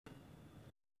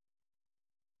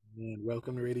And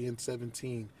welcome to Radiant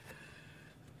 17.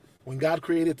 When God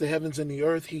created the heavens and the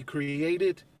earth, He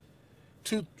created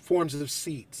two forms of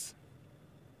seeds.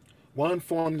 One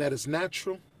form that is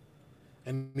natural,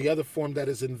 and the other form that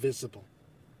is invisible.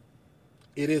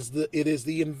 It is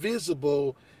the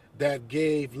invisible that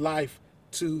gave life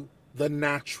to the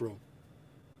natural.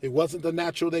 It wasn't the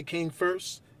natural that came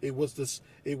first. It was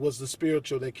the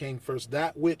spiritual that came first.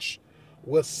 That which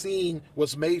was seen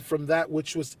was made from that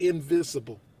which was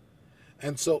invisible.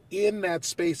 And so, in that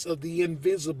space of the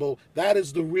invisible, that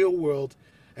is the real world,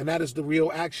 and that is the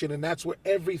real action, and that's where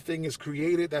everything is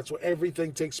created. That's where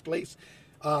everything takes place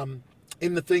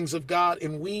in the things of God.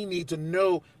 And we need to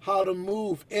know how to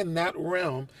move in that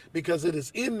realm, because it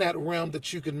is in that realm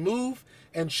that you can move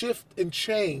and shift and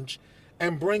change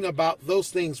and bring about those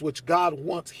things which God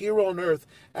wants here on earth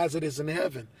as it is in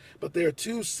heaven. But there are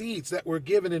two seeds that were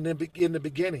given in the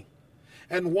beginning.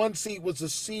 And one seed was the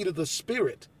seed of the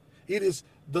Spirit. It is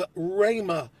the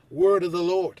Rhema word of the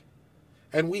Lord.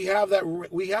 And we have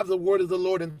the word of the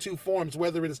Lord in two forms,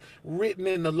 whether it is written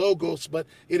in the Logos, but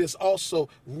it is also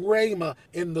Rhema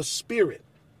in the Spirit.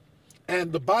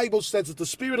 And the Bible says that the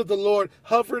Spirit of the Lord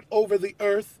hovered over the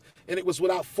earth, and it was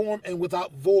without form and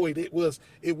without void. It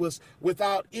was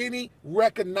without any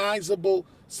recognizable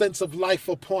sense of life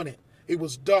upon it. It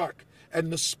was dark,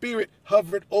 and the Spirit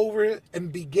hovered over it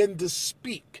and began to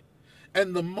speak.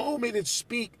 And the moment it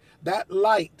speak, that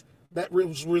light that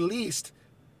was released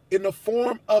in the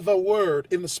form of a word,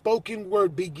 in the spoken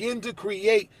word, begin to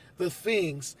create the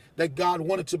things that God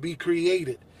wanted to be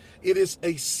created. It is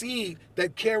a seed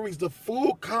that carries the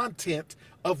full content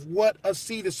of what a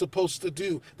seed is supposed to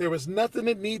do. There is nothing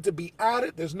that needs to be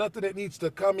added. There's nothing that needs to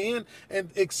come in,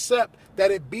 and except that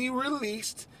it be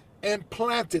released and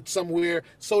planted somewhere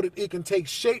so that it can take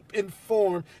shape and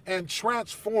form and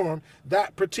transform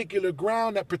that particular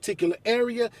ground, that particular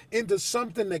area, into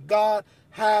something that God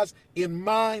has in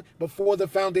mind before the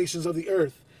foundations of the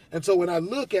earth. And so when I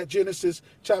look at Genesis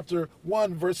chapter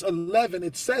 1, verse 11,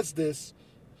 it says this: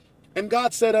 And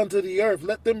God said unto the earth,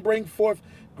 Let them bring forth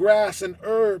grass and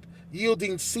herb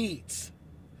yielding seeds,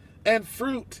 and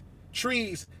fruit,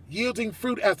 trees yielding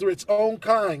fruit after its own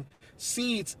kind,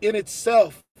 seeds in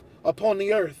itself upon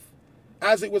the earth.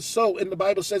 As it was so, and the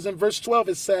Bible says in verse 12,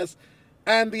 it says,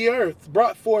 And the earth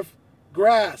brought forth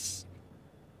grass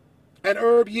and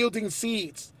herb yielding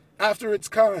seeds after its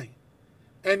kind,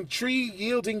 and tree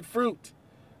yielding fruit,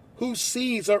 whose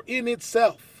seeds are in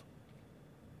itself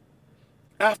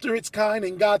after its kind,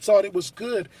 and God saw it was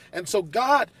good. And so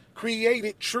God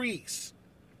created trees.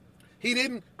 He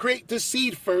didn't create the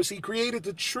seed first. He created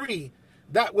the tree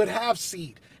that would have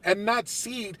seed. And that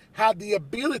seed had the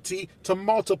ability to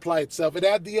multiply itself. It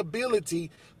had the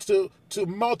ability to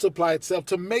multiply itself,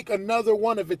 to make another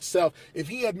one of itself. If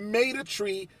he had made a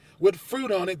tree with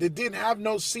fruit on it that didn't have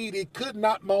no seed, it could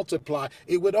not multiply.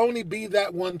 It would only be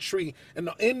that one tree. And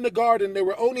in the garden, there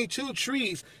were only two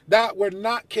trees that were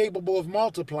not capable of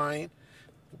multiplying,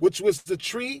 which was the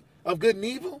tree of good and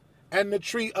evil and the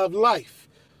tree of life.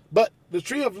 But the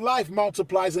tree of life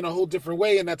multiplies in a whole different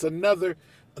way, and that's another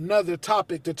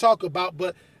topic to talk about.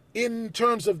 But in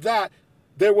terms of that,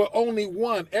 there were only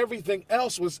one. Everything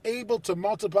else was able to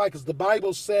multiply, because the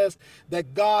Bible says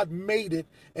that God made it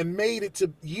and made it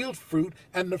to yield fruit,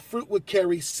 and the fruit would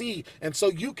carry seed. And so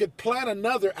you could plant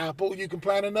another apple, you can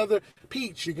plant another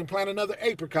peach, you can plant another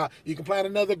apricot, you can plant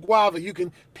another guava, you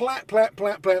can plant,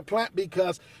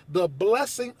 because the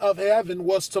blessing of heaven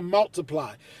was to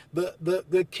multiply.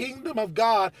 The kingdom of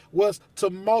God was to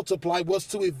multiply, was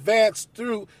to advance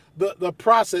through the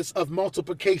process of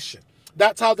multiplication.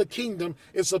 That's how the kingdom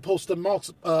is supposed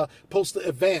to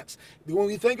advance. When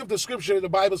we think of the scripture, the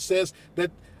Bible says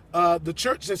that the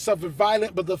church has suffered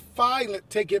violent, but the violent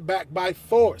take it back by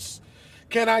force.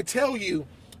 Can I tell you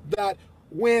that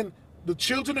when the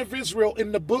children of Israel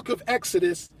in the book of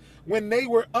Exodus, when they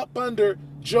were up under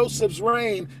Joseph's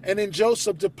reign, and then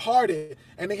Joseph departed,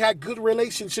 and they had good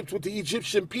relationships with the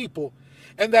Egyptian people,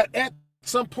 and that at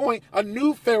some point a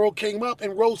new Pharaoh came up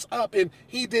and rose up, and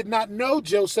he did not know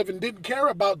Joseph and didn't care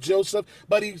about Joseph,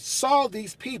 but he saw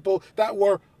these people that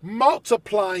were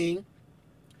multiplying,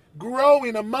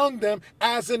 growing among them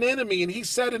as an enemy. And he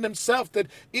said in himself that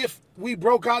if we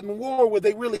broke out in war, would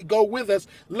they really go with us?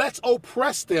 Let's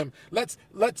oppress them. Let's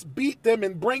beat them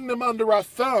and bring them under our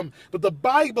thumb. But the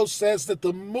Bible says that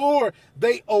the more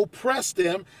they oppress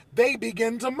them, they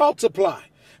begin to multiply.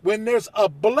 when there's a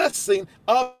blessing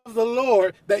of the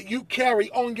Lord that you carry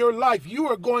on your life, you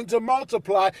are going to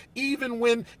multiply even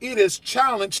when it is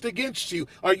challenged against you.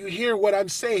 Are you hearing what I'm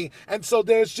saying? And so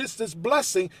there's just this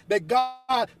blessing that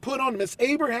God put on him, this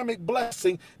Abrahamic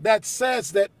blessing that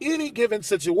says that any given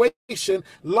situation,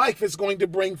 life is going to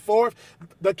bring forth.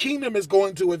 The kingdom is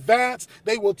going to advance.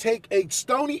 They will take a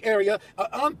stony area, an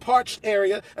unparched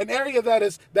area, an area that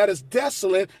is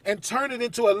desolate, and turn it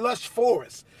into a lush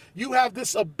forest. You have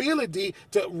this ability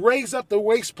to raise up the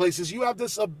waste places. You have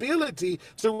this ability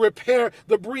to repair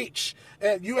the breach.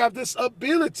 And you have this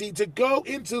ability to go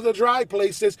into the dry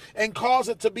places and cause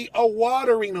it to be a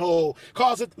watering hole,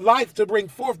 cause it life to bring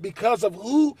forth because of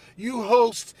who you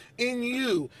host in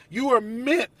you. You are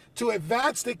meant to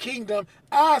advance the kingdom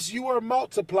as you are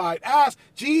multiplied, as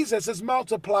Jesus is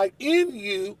multiplied in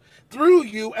you, through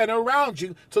you, and around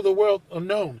you to the world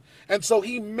unknown. And so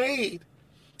he made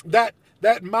that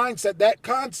mindset, that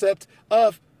concept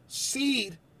of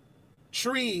seed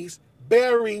trees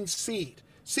bearing seed.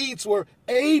 Trees were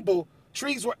able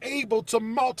to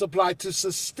multiply, to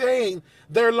sustain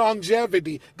their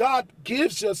longevity. God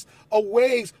gives us a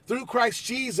ways through Christ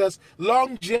Jesus,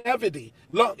 longevity,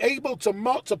 able to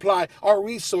multiply our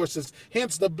resources.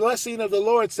 Hence, the blessing of the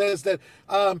Lord says that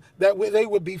they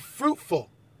would be fruitful,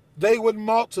 they would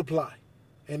multiply,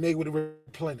 and they would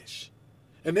replenish.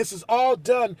 And this is all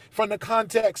done from the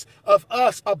context of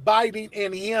us abiding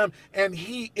in him and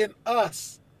he in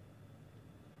us.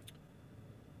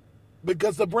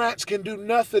 Because the branch can do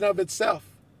nothing of itself.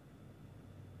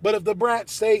 But if the branch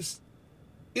stays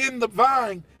in the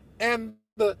vine and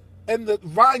the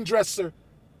vine dresser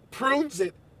prunes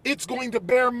it, it's going to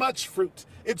bear much fruit.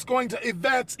 It's going to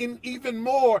advance in even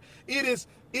more. It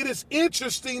is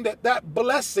interesting that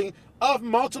blessing of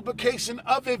multiplication,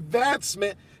 of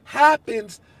advancement,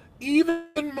 happens even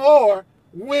more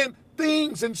when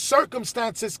things and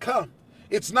circumstances come.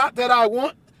 It's not that I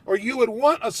want or you would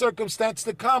want a circumstance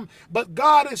to come, but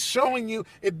God is showing you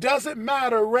it doesn't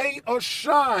matter, rain or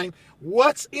shine,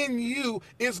 what's in you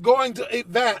is going to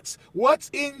advance. What's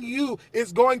in you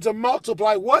is going to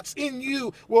multiply. What's in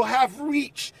you will have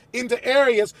reach into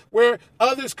areas where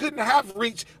others couldn't have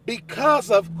reach because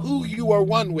of who you are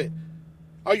one with.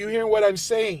 Are you hearing what I'm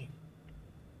saying?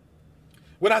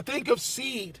 When I think of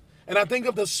seed and I think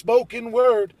of the spoken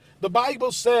word, the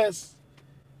Bible says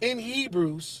in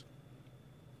Hebrews,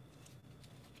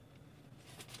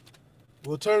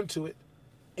 we'll turn to it,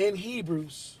 in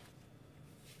Hebrews,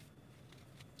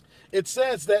 it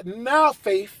says that now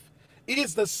faith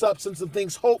is the substance of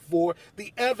things hoped for,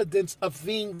 the evidence of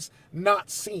things not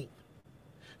seen.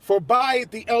 For by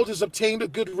it the elders obtained a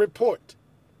good report.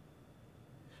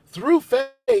 Through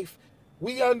faith,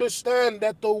 we understand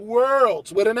that the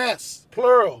worlds, with an S,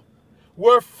 plural,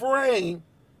 were framed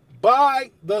by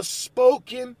the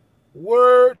spoken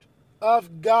word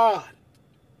of God.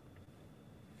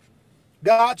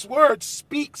 God's word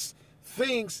speaks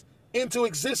things into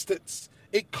existence.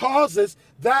 It causes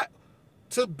that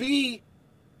to be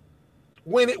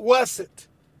when it wasn't.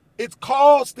 It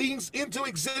calls things into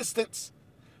existence.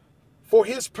 For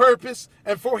his purpose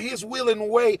and for his will and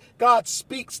way, God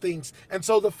speaks things. And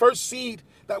so the first seed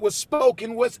that was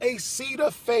spoken was a seed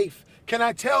of faith. Can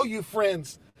I tell you,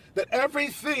 friends, that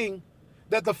everything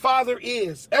that the Father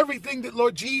is, everything that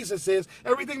Lord Jesus is,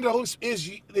 everything that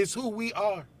is who we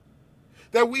are.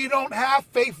 That we don't have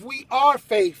faith, we are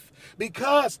faith.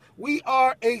 Because we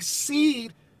are a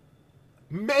seed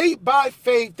made by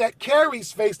faith, that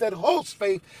carries faith, that holds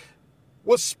faith,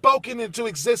 was spoken into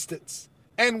existence.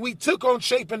 And we took on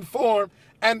shape and form,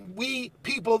 and we,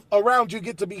 people around you,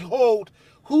 get to behold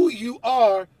who you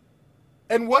are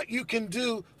and what you can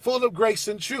do, full of grace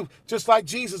and truth. Just like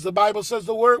Jesus, the Bible says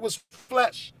the word was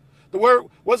flesh. The word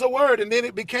was a word, and then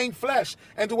it became flesh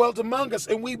and dwelt among us,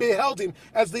 and we beheld him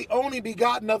as the only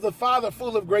begotten of the Father,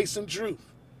 full of grace and truth.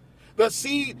 The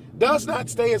seed does not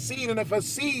stay a seed, and if a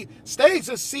seed stays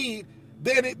a seed,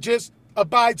 then it just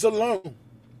abides alone.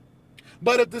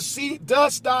 But if the seed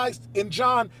does die, in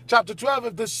John chapter 12,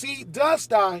 if the seed does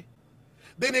die,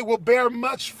 then it will bear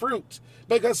much fruit,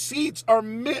 because seeds are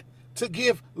meant to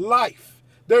give life.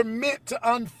 They're meant to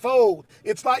unfold.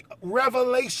 It's like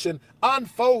revelation,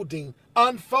 unfolding,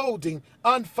 unfolding,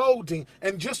 unfolding.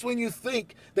 And just when you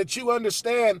think that you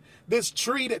understand this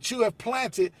tree that you have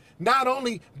planted, not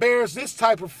only bears this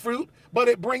type of fruit, but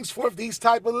it brings forth these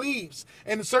type of leaves.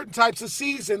 And in certain types of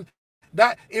season,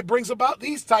 that it brings about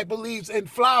these type of leaves and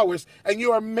flowers, and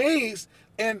you're amazed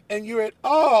and you're at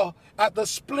awe at the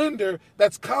splendor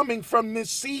that's coming from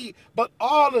this seed, but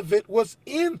all of it was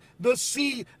in the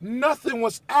seed. Nothing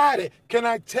was added. Can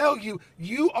I tell you,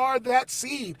 you are that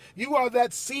seed. You are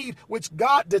that seed which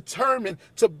God determined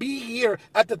to be here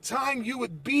at the time you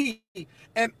would be.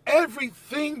 And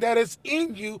everything that is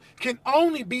in you can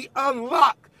only be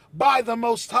unlocked by the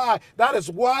Most High. That is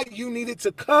why you needed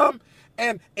to come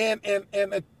and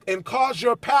cause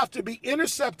your path to be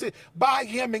intercepted by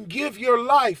him and give your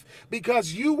life,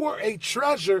 because you were a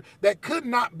treasure that could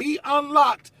not be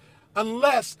unlocked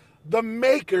unless the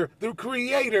maker, the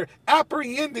creator,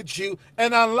 apprehended you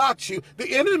and unlocked you.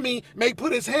 The enemy may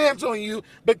put his hands on you,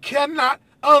 but cannot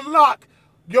unlock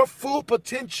your full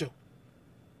potential.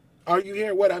 Are you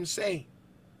hearing what I'm saying?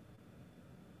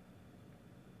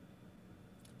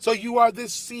 So you are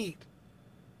this seed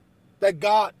that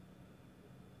God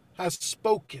has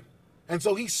spoken. And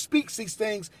so he speaks these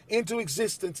things into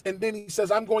existence. And then he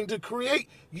says, I'm going to create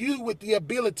you with the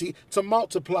ability to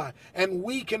multiply. And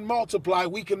we can multiply.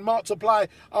 We can multiply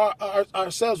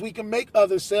ourselves. We can make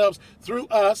other selves through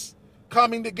us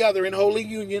coming together in holy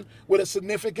union with a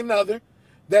significant other,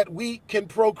 that we can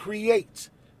procreate.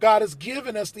 God has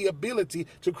given us the ability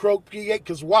to procreate,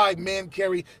 because why? Men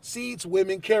carry seeds,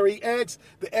 women carry eggs.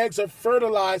 The eggs are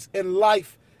fertilized and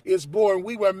life is born.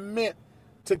 We were meant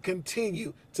to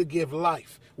continue to give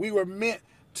life. We were meant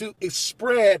to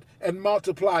spread and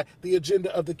multiply the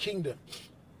agenda of the kingdom.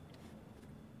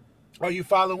 Are you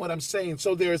following what I'm saying?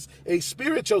 So there's a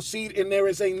spiritual seed and there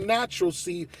is a natural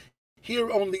seed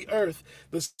here on the earth.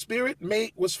 The spirit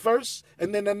was first,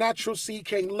 and then the natural seed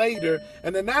came later.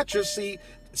 And the natural seed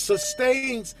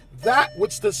sustains that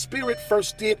which the spirit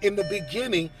first did in the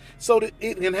beginning, so that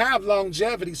it can have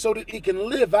longevity, so that it can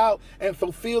live out and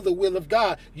fulfill the will of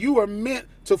God. You are meant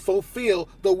to fulfill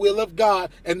the will of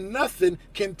God, and nothing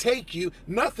can take you,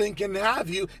 nothing can have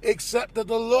you, except that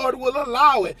the Lord will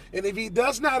allow it. And if he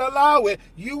does not allow it,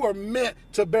 you are meant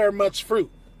to bear much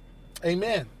fruit.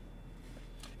 Amen.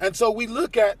 And so we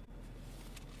look at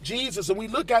Jesus and we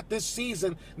look at this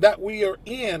season that we are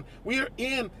in. We are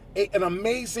in an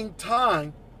amazing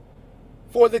time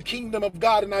for the kingdom of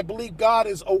God. And I believe God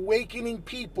is awakening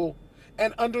people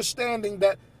and understanding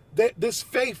that this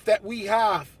faith that we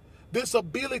have, this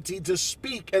ability to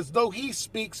speak as though he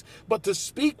speaks, but to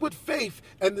speak with faith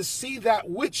and to see that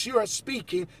which you are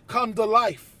speaking come to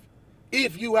life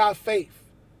if you have faith.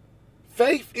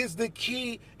 Faith is the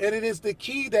key, and it is the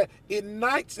key that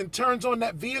ignites and turns on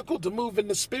that vehicle to move in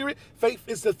the spirit. Faith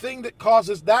is the thing that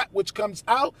causes that which comes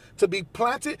out to be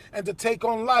planted and to take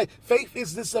on life. Faith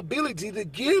is this ability to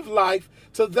give life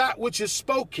to that which is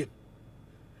spoken.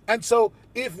 And so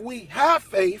if we have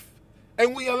faith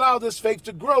and we allow this faith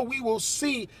to grow, we will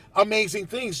see amazing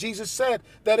things. Jesus said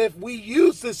that if we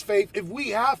use this faith, if we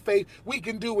have faith, we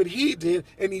can do what he did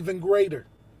and even greater.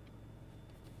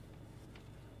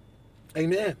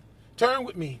 Amen. Turn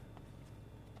with me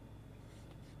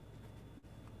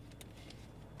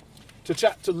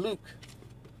to Luke.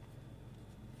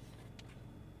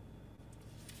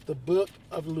 The book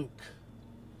of Luke.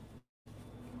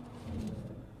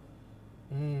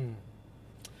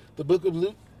 The book of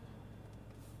Luke,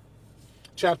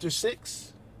 chapter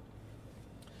 6,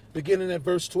 beginning at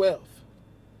verse 12.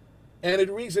 And it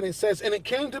reads, and it says, and it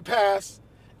came to pass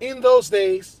in those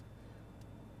days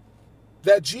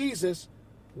that Jesus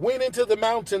went into the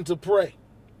mountain to pray.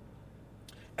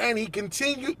 And he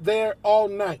continued there all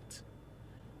night.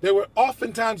 There were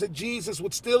oftentimes that Jesus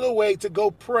would steal away to go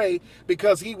pray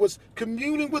because he was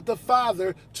communing with the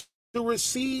Father to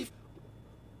receive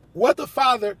what the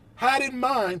Father had in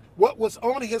mind, what was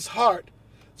on his heart,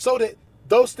 so that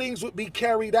those things would be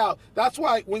carried out. That's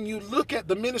why when you look at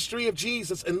the ministry of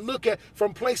Jesus and look at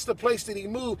from place to place that he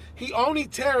moved, he only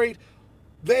tarried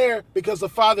there because the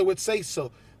Father would say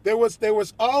so. There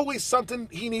was always something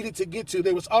he needed to get to.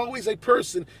 There was always a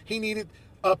person he needed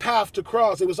a path to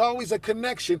cross. There was always a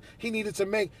connection he needed to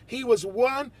make. He was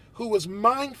one who was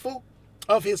mindful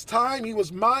of his time. He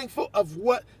was mindful of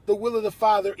what the will of the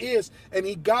Father is, and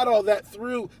he got all that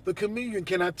through the communion.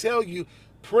 Can I tell you,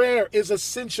 prayer is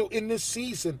essential in this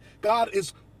season. God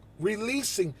is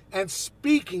releasing and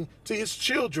speaking to his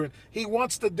children. He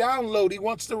wants to download. He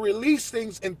wants to release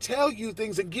things and tell you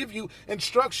things and give you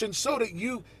instructions so that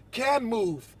you can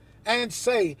move and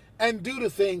say and do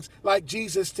the things like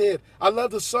Jesus did. I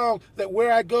love the song that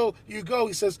where I go, you go.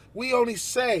 He says, we only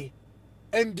say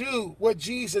and do what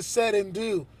Jesus said and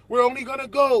do. We're only going to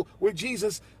go where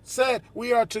Jesus said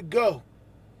we are to go.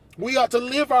 We ought to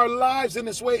live our lives in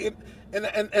this way.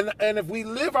 And if we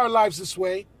live our lives this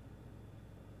way,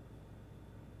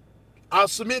 I'll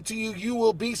submit to you, you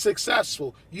will be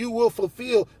successful. You will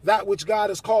fulfill that which God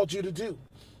has called you to do.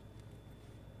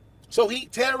 So he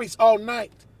tarries all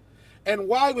night. And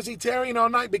why was he tarrying all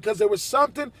night? Because there was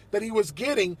something that he was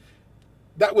getting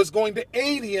that was going to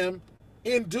aid him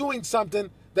in doing something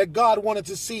that God wanted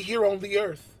to see here on the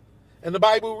earth. And the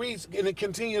Bible reads, and it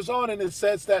continues on, and it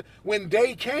says that when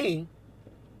day came,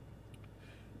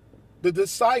 the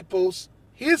disciples,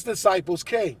 his disciples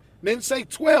came. It didn't say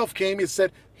 12 came, it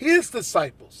said his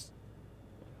disciples.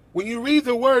 When you read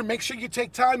the word, make sure you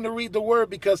take time to read the word,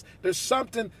 because there's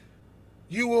something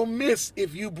you will miss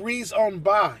if you breeze on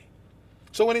by.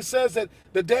 So when it says that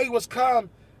the day was come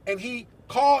and he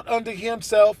called unto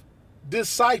himself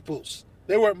disciples,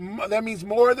 that means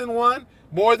more than one,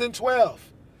 more than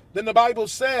 12. Then the Bible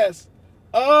says,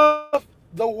 of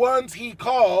the ones he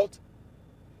called,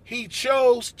 he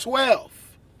chose 12.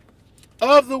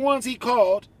 Of the ones he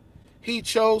called, he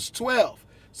chose 12.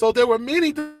 So there were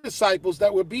many disciples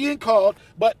that were being called,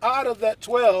 but out of that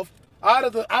 12, out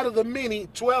of the many,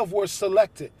 12 were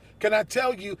selected. Can I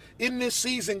tell you, in this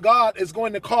season, God is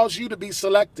going to cause you to be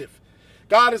selective.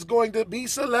 God is going to be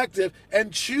selective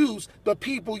and choose the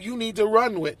people you need to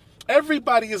run with.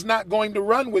 Everybody is not going to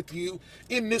run with you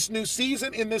in this new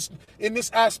season, in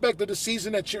this aspect of the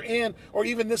season that you're in, or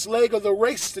even this leg of the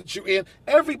race that you're in.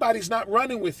 Everybody's not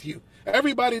running with you.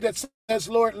 Everybody that says,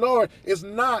 Lord, Lord, is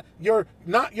not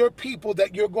your people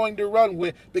that you're going to run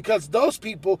with, because those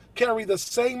people carry the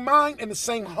same mind and the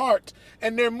same heart,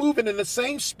 and they're moving in the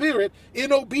same spirit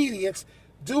in obedience,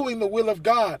 doing the will of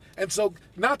God. And so,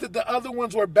 not that the other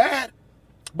ones were bad,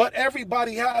 but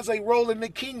everybody has a role in the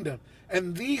kingdom.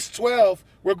 And these 12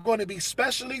 were going to be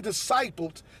specially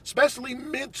discipled, specially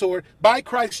mentored by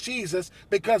Christ Jesus,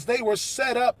 because they were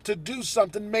set up to do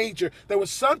something major. There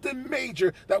was something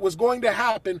major that was going to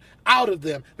happen out of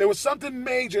them. There was something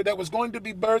major that was going to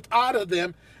be birthed out of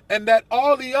them, and that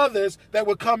all the others that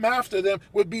would come after them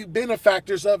would be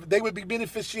benefactors of it. They would be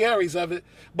beneficiaries of it,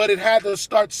 but it had to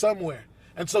start somewhere.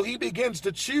 And so he begins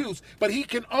to choose, but he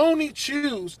can only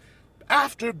choose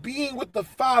after being with the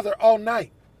Father all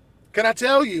night. Can I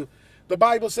tell you, the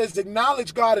Bible says,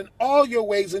 acknowledge God in all your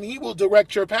ways and he will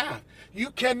direct your path.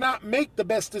 You cannot make the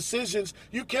best decisions.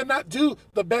 You cannot do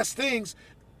the best things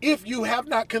if you have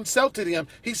not consulted him.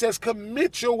 He says,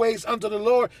 commit your ways unto the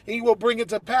Lord and he will bring it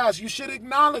to pass. You should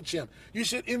acknowledge him. You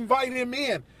should invite him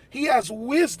in. He has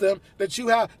wisdom that you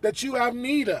have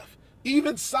need of.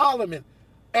 Even Solomon,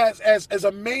 as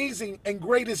amazing and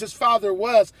great as his father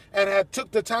was and had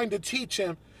took the time to teach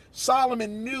him,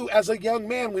 Solomon knew as a young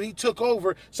man when he took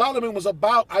over. Solomon was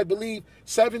about, I believe,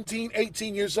 17,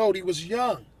 18 years old. He was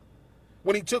young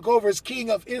when he took over as king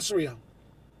of Israel.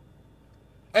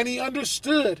 And he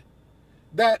understood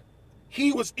that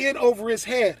he was in over his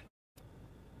head.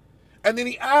 And then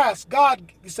he asked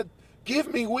God, he said,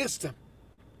 give me wisdom.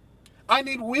 I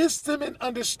need wisdom and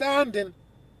understanding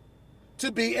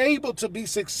to be able to be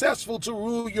successful to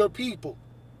rule your people.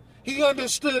 He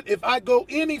understood, if I go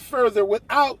any further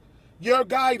without your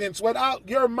guidance, without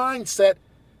your mindset,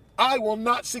 I will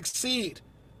not succeed.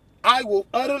 I will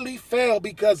utterly fail,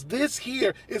 because this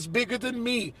here is bigger than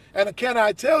me. And can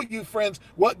I tell you, friends,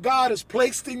 what God has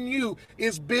placed in you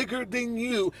is bigger than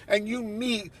you, and you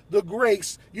need the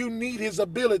grace. You need his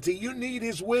ability. You need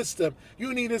his wisdom.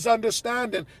 You need his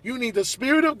understanding. You need the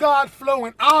Spirit of God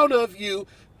flowing out of you,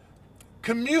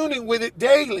 communing with it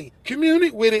daily,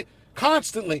 communing with it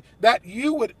constantly, that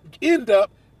you would end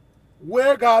up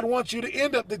where God wants you to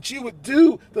end up, that you would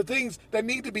do the things that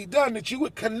need to be done, that you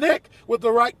would connect with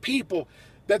the right people,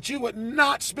 that you would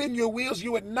not spin your wheels,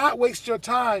 you would not waste your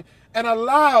time and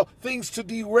allow things to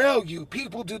derail you,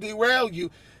 people to derail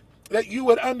you, that you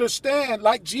would understand,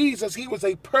 like Jesus, he was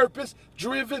a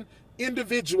purpose-driven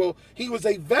individual. He was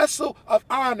a vessel of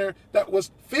honor that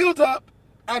was filled up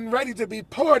and ready to be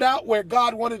poured out where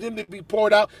God wanted him to be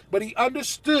poured out. But he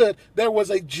understood there was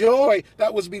a joy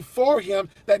that was before him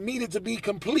that needed to be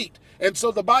complete. And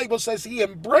so the Bible says he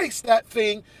embraced that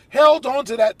thing, held on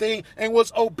to that thing, and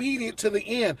was obedient to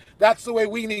the end. That's the way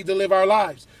we need to live our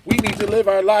lives. We need to live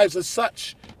our lives as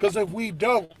such, because if we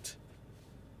don't,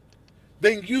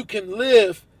 then you can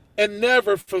live and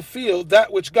never fulfill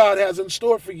that which God has in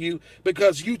store for you,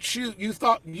 because you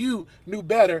thought you knew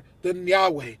better than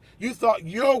Yahweh. You thought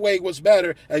your way was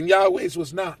better and Yahweh's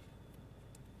was not.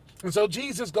 And so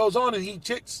Jesus goes on and he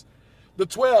picks the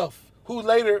 12 who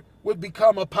later would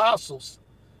become apostles.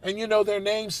 And you know their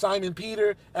names: Simon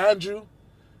Peter, Andrew,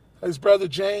 his brother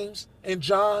James, and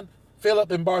John, Philip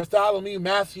and Bartholomew,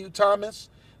 Matthew, Thomas,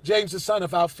 James the son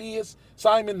of Alphaeus,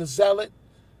 Simon the Zealot,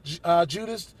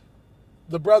 Judas,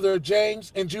 the brother of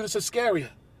James, and Judas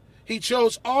Iscariot. He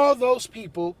chose all those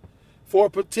people for a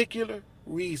particular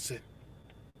reason,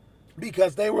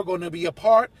 because they were going to be a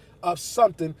part of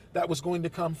something that was going to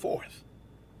come forth.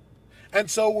 And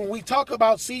so when we talk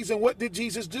about season, what did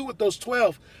Jesus do with those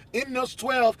 12? In those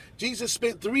 12, Jesus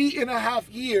spent 3.5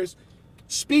 years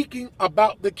speaking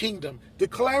about the kingdom,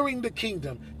 declaring the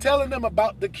kingdom, telling them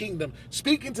about the kingdom,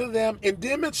 speaking to them and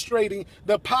demonstrating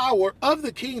the power of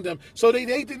the kingdom, so they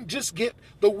didn't just get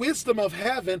the wisdom of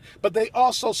heaven, but they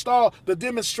also saw the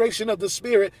demonstration of the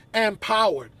Spirit and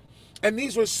power. And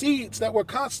these were seeds that were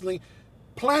constantly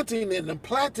planted in them,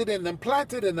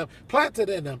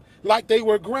 like they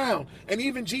were ground. And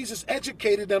even Jesus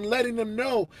educated them, letting them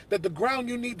know that the ground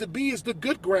you need to be is the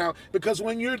good ground, because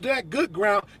when you're that good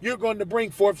ground, you're going to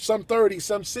bring forth some 30,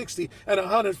 some 60, and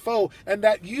 100-fold. And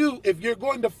that if you're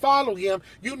going to follow him,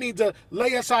 you need to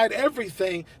lay aside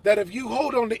everything, that if you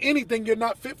hold on to anything, you're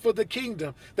not fit for the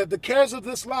kingdom, that the cares of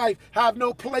this life have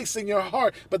no place in your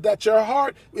heart, but that your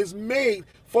heart is made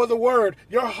for the word.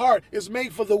 Your heart is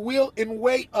made for the will and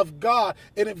way of God.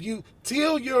 And if you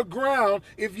till your ground,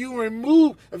 if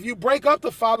you break up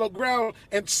the fallow ground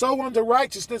and sow unto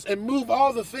righteousness and move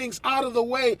all the things out of the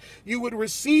way, you would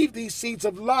receive these seeds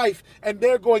of life, and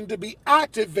they're going to be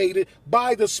activated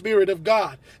by the Spirit of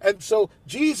God. And so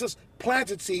Jesus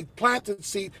planted seed,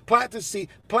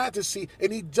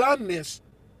 and he done this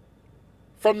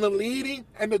from the leading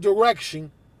and the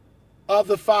direction of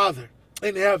the Father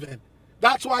in heaven.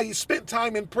 That's why he spent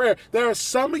time in prayer. There are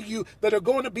some of you that are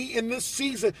going to be in this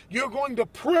season. You're going to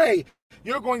pray.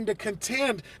 You're going to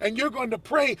contend, and you're going to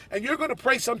pray, and you're going to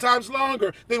pray sometimes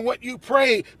longer than what you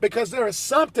pray, because there is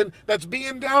something that's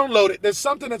being downloaded. There's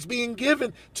something that's being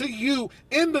given to you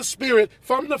in the Spirit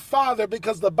from the Father,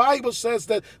 because the Bible says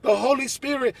that the Holy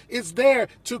Spirit is there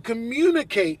to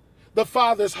communicate the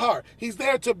Father's heart. He's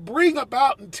there to bring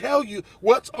about and tell you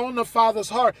what's on the Father's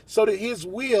heart, so that his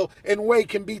will and way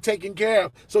can be taken care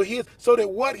of, so that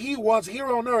what he wants here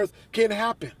on earth can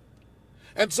happen.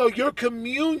 And so your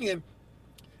communion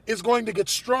is going to get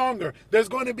stronger. There's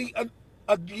going to be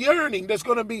a yearning. There's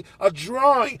going to be a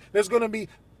drawing. There's going to be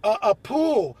a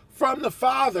pull from the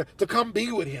Father to come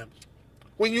be with him.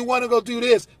 When you want to go do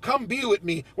this, come be with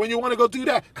me. When you want to go do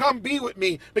that, come be with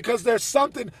me, because there's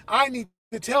something I need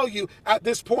to tell you at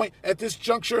this point, at this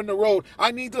juncture in the road.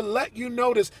 I need to let you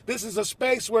notice this is a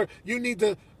space where you need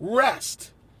to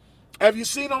rest. Have you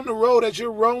seen on the road, as you're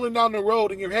rolling down the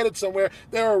road and you're headed somewhere,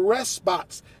 there are rest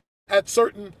spots at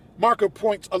certain marker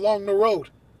points along the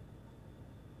road?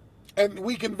 And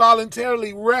we can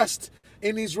voluntarily rest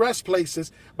in these rest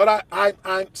places. But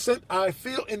I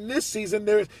feel in this season,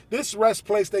 there's this rest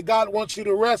place that God wants you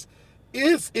to rest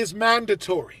is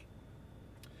mandatory.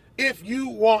 If you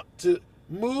want to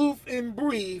move and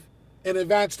breathe and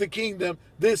advance the kingdom,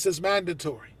 this is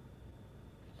mandatory.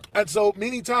 And so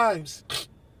many times,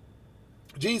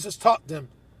 Jesus taught them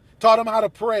how to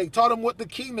pray, taught them what the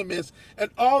kingdom is.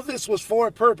 And all this was for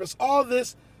a purpose. All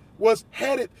this was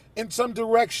headed in some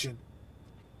direction.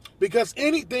 Because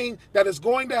anything that is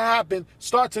going to happen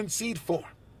starts in seed form.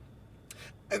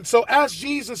 And so as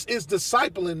Jesus is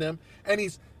discipling them, and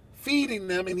he's feeding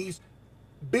them, and he's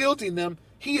building them,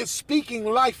 he is speaking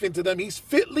life into them. He's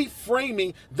fitly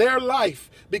framing their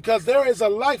life, because there is a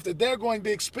life that they're going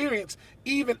to experience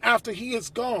even after he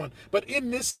is gone. But in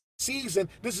this season,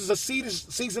 this is a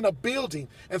season of building.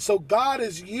 And so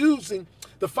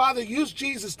the Father used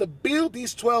Jesus to build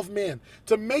these 12 men,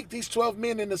 to make these 12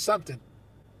 men into something.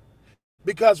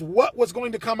 Because what was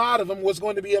going to come out of them was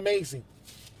going to be amazing.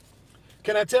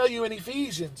 Can I tell you, in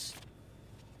Ephesians,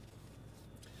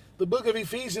 the book of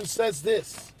Ephesians says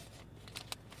this.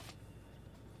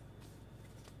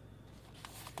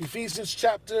 Ephesians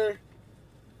chapter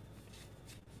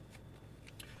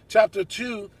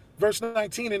 2, verse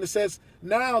 19, and it says,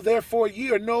 "Now therefore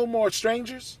ye are no more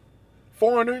strangers,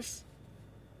 foreigners,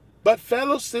 but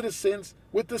fellow citizens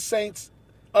with the saints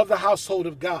of the household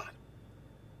of God,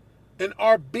 and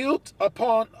are built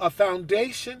upon a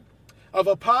foundation of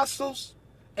apostles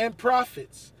and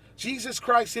prophets, Jesus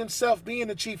Christ himself being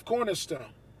the chief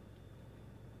cornerstone."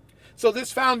 So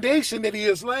this foundation that he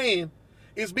is laying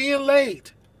is being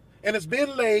laid. And it's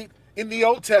been laid in the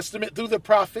Old Testament through the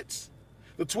prophets,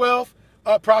 the 12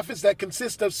 prophets that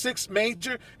consist of 6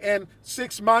 major and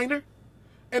 6 minor.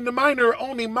 And the minor are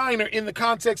only minor in the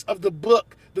context of the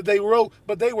book that they wrote,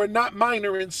 but they were not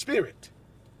minor in spirit.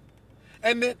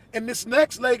 And then in this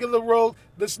next leg of the road,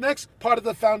 this next part of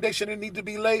the foundation that needed to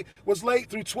be laid was laid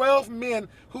through 12 men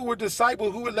who were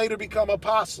disciples, who would later become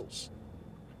apostles.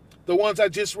 The ones I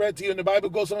just read to you, and the Bible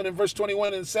goes on in verse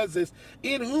 21 and says this,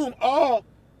 "In whom all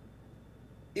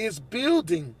is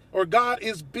building," or God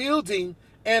is building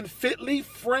and fitly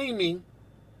framing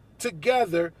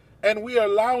together, and we are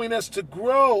allowing us to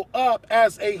grow up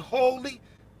as a holy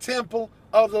temple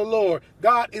of the Lord.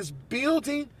 God is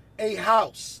building a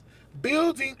house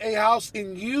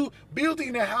in you,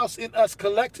 building a house in us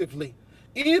collectively,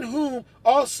 in whom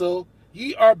also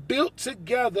ye are built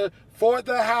together for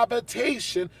the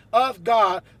habitation of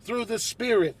God through the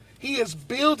Spirit. He is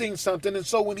building something. And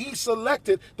so when he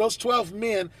selected those 12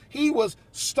 men, he was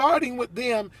starting with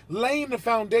them, laying the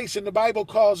foundation. The Bible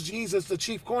calls Jesus the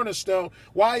chief cornerstone.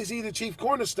 Why is he the chief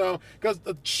cornerstone? Because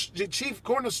the chief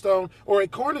cornerstone, or a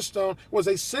cornerstone, was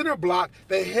a center block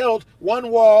that held one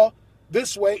wall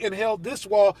this way and held this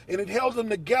wall, and it held them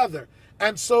together.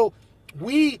 And so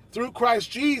we, through Christ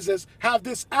Jesus, have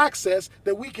this access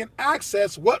that we can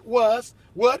access what was,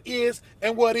 what is,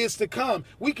 and what is to come.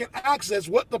 We can access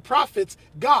what the prophets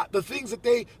got, the things that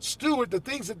they steward, the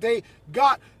things that they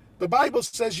got. The Bible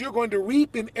says you're going to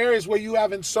reap in areas where you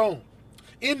haven't sown.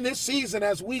 In this season,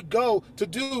 as we go to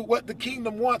do what the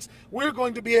kingdom wants, we're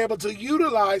going to be able to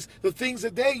utilize the things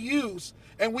that they use,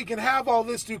 and we can have all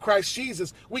this through Christ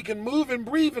Jesus. We can move and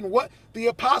breathe in what the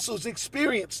apostles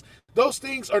experienced. Those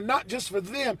things are not just for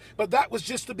them, but that was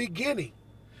just the beginning.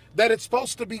 That it's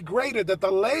supposed to be greater, that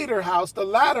the latter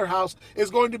house is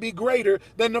going to be greater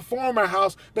than the former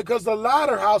house, because the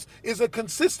latter house is a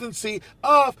consistency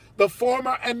of the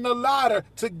former and the latter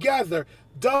together,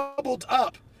 doubled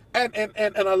up, and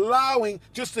allowing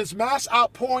just this mass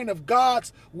outpouring of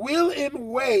God's will and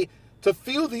way to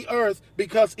fill the earth,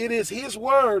 because it is his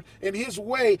word and his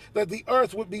way that the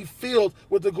earth would be filled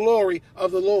with the glory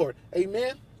of the Lord.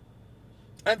 Amen.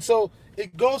 And so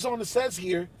it goes on, it says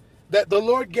here, that the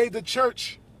Lord gave the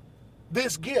church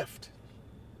this gift.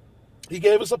 He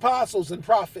gave us apostles and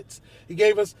prophets. He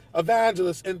gave us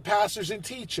evangelists and pastors and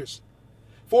teachers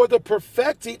for the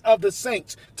perfecting of the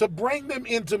saints, to bring them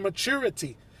into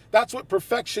maturity. That's what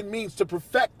perfection means, to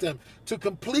perfect them, to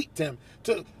complete them,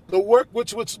 to the work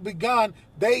which was begun.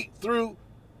 They, through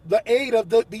the aid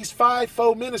of these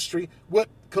fivefold ministry, would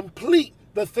complete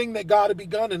the thing that God had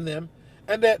begun in them,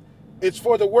 and that it's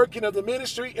for the working of the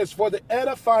ministry. It's for the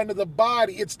edifying of the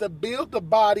body. It's to build the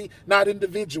body, not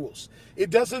individuals.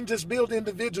 It doesn't just build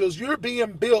individuals. You're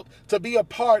being built to be a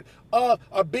part of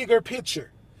a bigger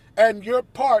picture. And your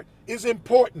part is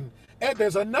important. And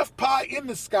there's enough pie in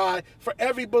the sky for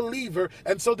every believer.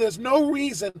 And so there's no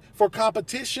reason for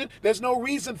competition. There's no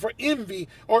reason for envy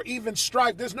or even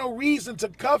strife. There's no reason to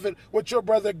covet what your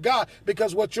brother got,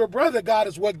 because what your brother got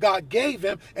is what God gave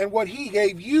him, and what he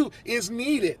gave you is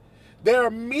needed. There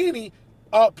are many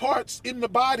parts in the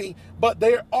body, but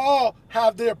they all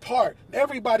have their part.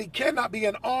 Everybody cannot be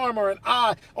an arm or an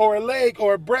eye or a leg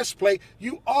or a breastplate.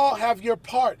 You all have your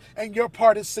part, and your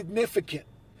part is significant.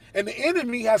 And the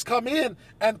enemy has come in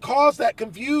and caused that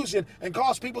confusion and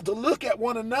caused people to look at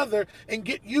one another and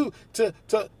get you to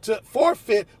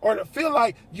forfeit, or to feel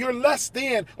like you're less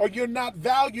than, or you're not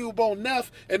valuable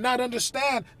enough, and not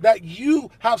understand that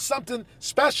you have something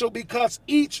special, because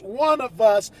each one of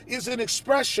us is an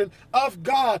expression of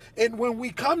God. And when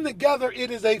we come together,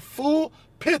 it is a full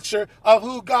picture of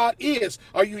who God is.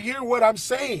 Are you hearing what I'm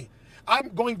saying? I'm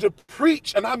going to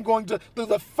preach, and I'm going to, through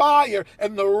the fire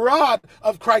and the rod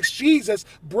of Christ Jesus,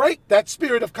 break that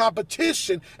spirit of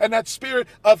competition and that spirit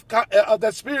of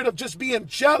just being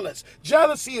jealous.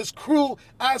 Jealousy is cruel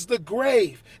as the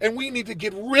grave, and we need to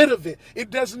get rid of it. It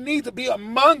doesn't need to be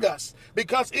among us,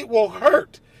 because it will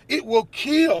hurt. It will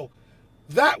kill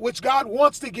that which God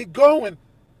wants to get going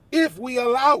if we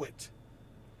allow it.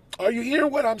 Are you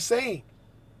hearing what I'm saying?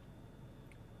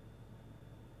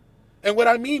 And what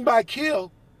I mean by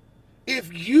kill,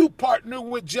 if you partner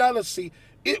with jealousy,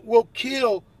 it will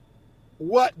kill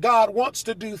what God wants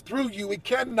to do through you. It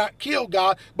cannot kill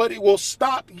God, but it will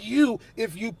stop you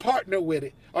if you partner with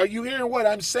it. Are you hearing what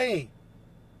I'm saying?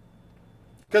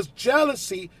 Because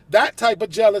jealousy, that type of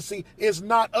jealousy, is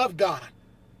not of God.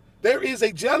 There is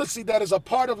a jealousy that is a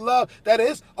part of love that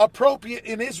is appropriate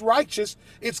and is righteous.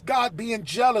 It's God being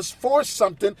jealous for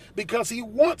something because he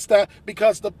wants that,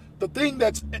 because the thing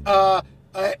that's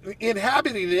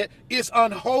inhabiting it is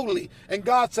unholy. And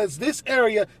God says, this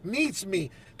area needs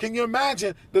me. Can you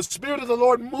imagine the Spirit of the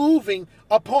Lord moving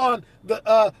upon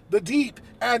the deep,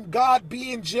 and God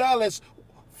being jealous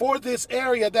for this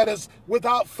area that is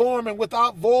without form and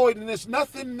without void, and there's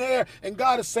nothing there, and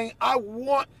God is saying, I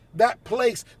want that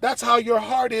place. That's how your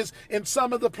heart is in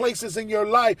some of the places in your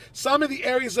life. Some of the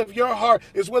areas of your heart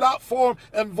is without form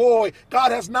and void.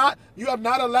 You have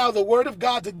not allowed the word of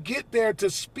God to get there, to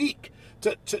speak,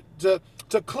 to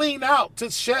clean out,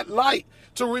 to shed light,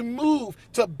 to remove,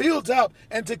 to build up,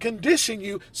 and to condition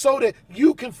you so that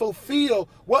you can fulfill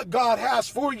what God has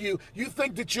for you. You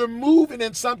think that you're moving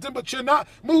in something, but you're not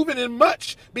moving in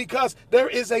much, because there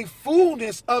is a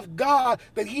fullness of God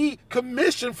that he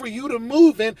commissioned for you to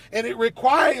move in, and it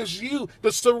requires you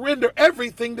to surrender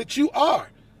everything that you are.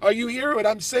 Are you hearing what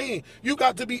I'm saying? You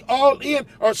got to be all in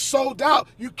or sold out.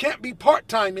 You can't be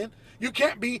part-timing. You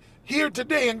can't be here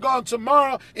today and gone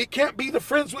tomorrow. It can't be the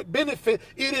friends with benefit.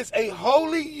 It is a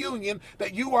holy union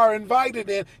that you are invited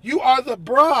in. You are the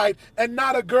bride and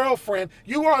not a girlfriend.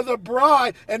 You are the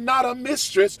bride and not a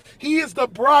mistress. He is the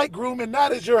bridegroom and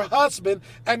that is your husband,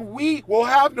 and we will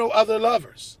have no other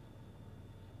lovers.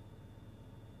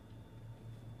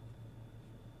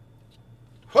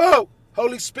 Whoa,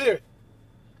 Holy Spirit.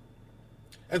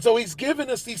 And so he's given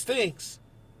us these things,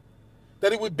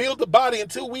 that it would build the body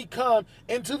until we come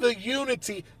into the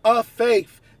unity of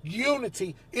faith.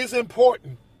 Unity is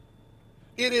important.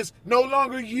 It is no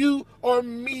longer you or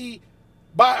me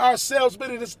by ourselves, but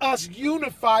it is us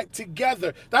unified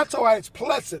together. That's why it's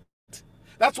pleasant.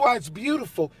 That's why it's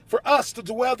beautiful for us to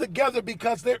dwell together,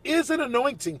 because there is an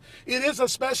anointing. It is a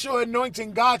special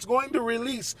anointing God's going to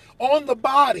release on the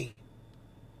body.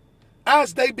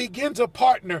 As they begin to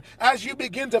partner, as you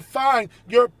begin to find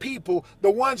your people,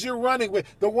 the ones you're running with,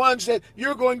 the ones that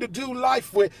you're going to do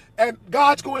life with, and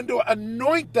God's going to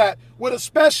anoint that with a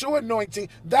special anointing,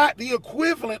 that the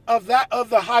equivalent of that of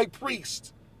the high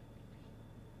priest.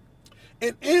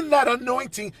 And in that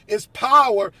anointing is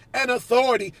power and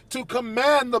authority to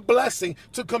command the blessing,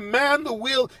 to command the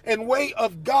will and way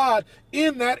of God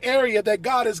in that area that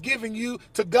God has given you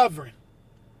to govern.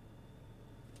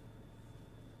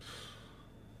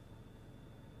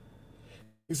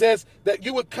 He says that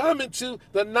you would come into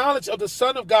the knowledge of the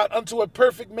Son of God, unto a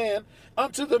perfect man,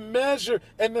 unto the measure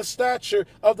and the stature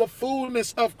of the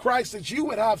fullness of Christ, that you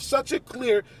would have such a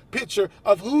clear picture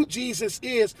of who Jesus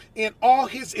is in all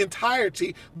his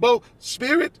entirety, both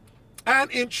spirit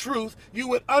and in truth. You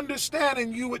would understand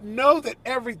and you would know that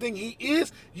everything he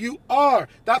is, you are.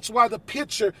 That's why the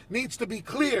picture needs to be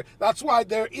clear. That's why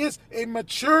there is a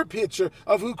mature picture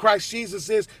of who Christ Jesus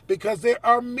is, because there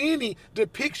are many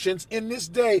depictions in this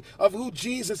day of who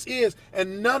Jesus is,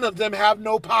 and none of them have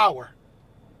no power.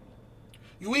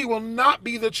 We will not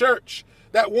be the church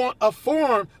that want a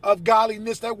form of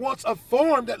godliness, that wants a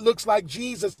form that looks like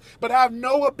Jesus, but have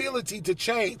no ability to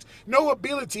change, no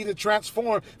ability to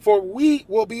transform. For we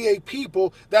will be a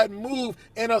people that move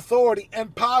in authority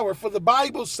and power. For the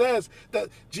Bible says that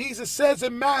Jesus says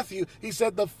in Matthew, he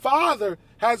said, the Father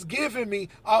has given me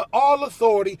all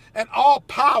authority and all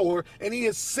power, and he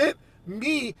has sent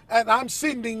me, and I'm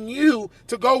sending you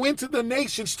to go into the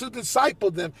nations to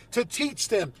disciple them, to teach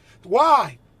them.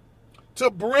 Why? To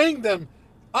bring them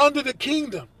under the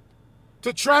kingdom,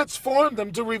 to transform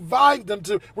them, to revive them,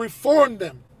 to reform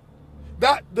them,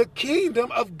 that the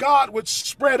kingdom of God would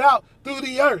spread out through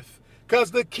the earth,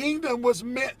 because the kingdom was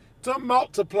meant to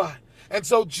multiply. And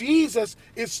so Jesus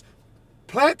is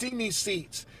planting these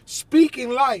seeds, speaking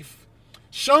life,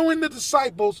 showing the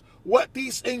disciples what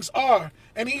these things are.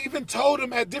 And he even told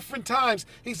them at different times,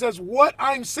 he says, what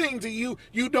I'm saying to you,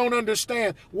 you don't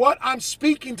understand. What I'm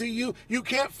speaking to you, you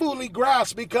can't fully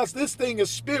grasp, because this thing is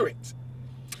spirit.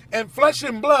 And flesh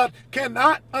and blood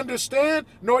cannot understand,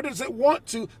 nor does it want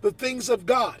to, the things of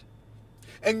God.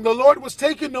 And the Lord was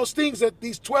taking those things that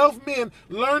these 12 men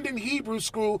learned in Hebrew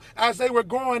school as they were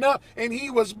growing up, and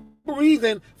he was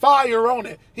breathing fire on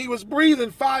it. He was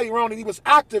breathing fire on it. He was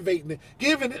activating it,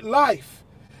 giving it life.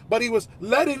 But he was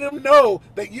letting them know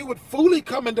that you would fully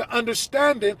come into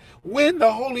understanding when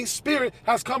the Holy Spirit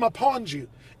has come upon you.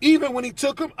 Even when he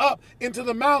took them up into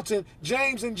the mountain,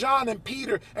 James and John and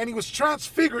Peter, and he was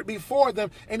transfigured before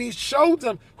them, and he showed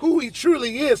them who he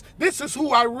truly is. This is who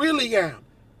I really am.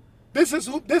 This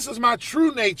is my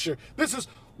true nature. This is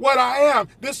what I am.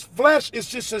 This flesh is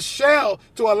just a shell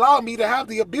to allow me to have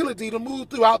the ability to move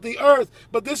throughout the earth.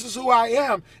 But this is who I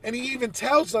am. And he even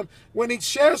tells them, when he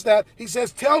shares that, he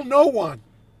says, tell no one.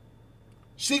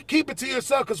 Keep it to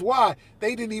yourself. Because why?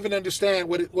 They didn't even understand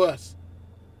what it was.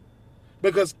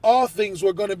 Because all things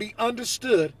were going to be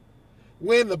understood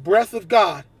when the breath of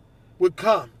God would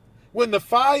come, when the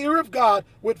fire of God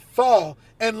would fall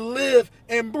and live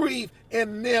and breathe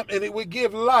in them, and it would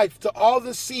give life to all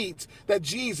the seeds that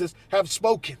Jesus have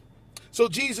spoken. So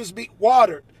Jesus be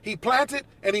watered. He planted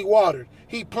and he watered.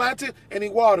 He planted and he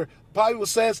watered. The Bible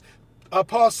says,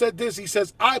 Paul said this, he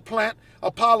says, I plant,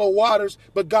 Apollo waters,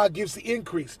 but God gives the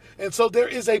increase. And so there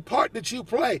is a part that you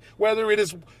play, whether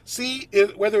it's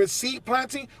seed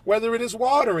planting, whether it is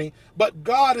watering, but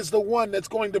God is the one that's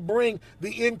going to bring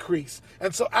the increase.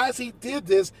 And so as he did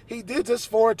this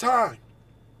for a time.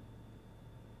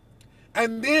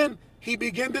 And then he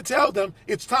began to tell them,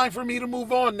 it's time for me to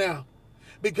move on now,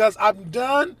 because I'm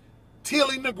done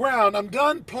tilling the ground. I'm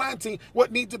done planting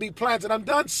what needs to be planted. I'm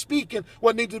done speaking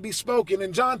what needs to be spoken.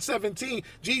 In John 17,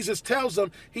 Jesus tells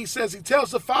them, he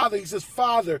tells the Father, he says,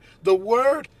 Father, the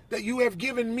word that you have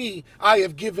given me, I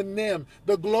have given them.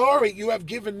 The glory you have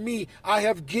given me, I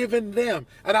have given them.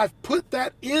 And I've put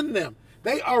that in them.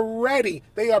 They are ready.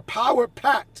 They are power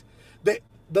packed.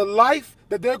 The life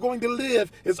that they're going to live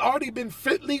has already been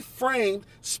fitly framed,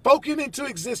 spoken into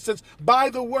existence by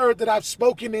the word that I've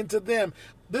spoken into them.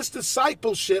 This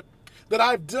discipleship that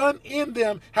I've done in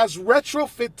them has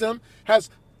retrofit them, has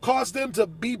caused them to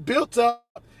be built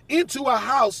up into a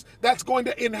house that's going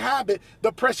to inhabit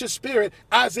the precious Spirit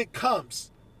as it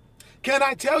comes. Can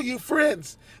I tell you,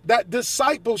 friends, that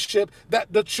discipleship,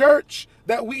 that the church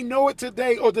that we know it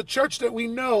today, or the church that we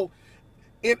know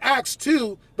in Acts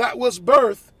 2 that was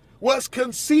birthed, was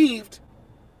conceived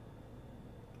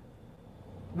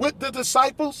with the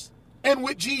disciples and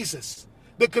with Jesus.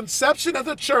 The conception of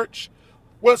the church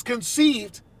was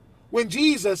conceived when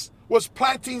Jesus was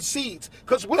planting seeds.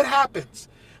 Because what happens?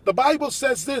 The Bible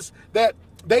says this, that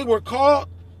they were called,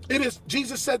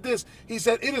 Jesus said this, he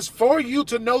said, it is for you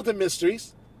to know the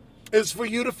mysteries, it is for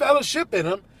you to fellowship in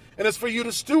them, and it's for you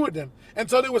to steward them. And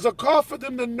so there was a call for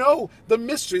them to know the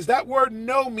mysteries. That word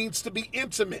know means to be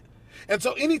intimate. And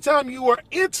so anytime you are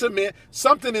intimate,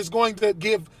 something is going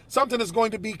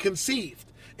to be conceived.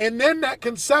 And then that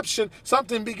conception,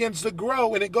 something begins to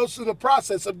grow, and it goes through the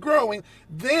process of growing.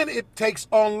 Then it takes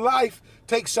on life,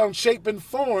 takes on shape and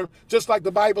form, just like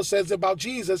the Bible says about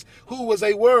Jesus, who was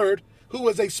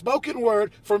a spoken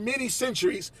word for many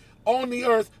centuries on the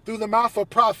earth through the mouth of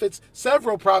prophets,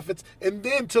 several prophets, and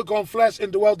then took on flesh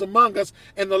and dwelt among us.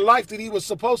 And the life that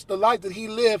the life that he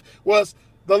lived was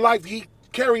the life he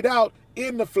carried out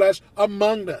in the flesh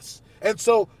among us. And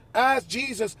so as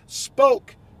Jesus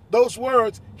spoke those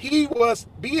words, he was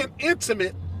being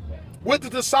intimate with the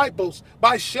disciples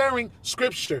by sharing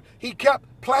scripture. He kept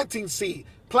planting seed,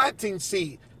 planting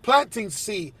seed, planting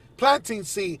seed, planting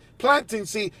seed, planting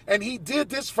seed. And he did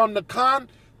this from the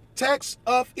context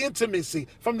of intimacy,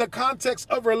 from the context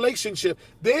of relationship.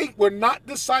 They were not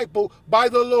discipled by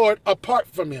the Lord apart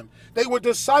from him. They were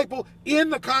discipled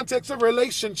in the context of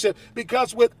relationship,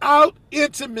 because without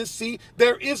intimacy,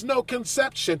 there is no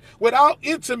conception. Without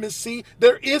intimacy,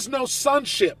 there is no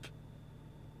sonship.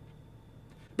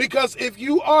 Because if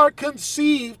you are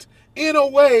conceived in a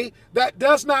way that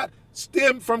does not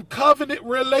stem from covenant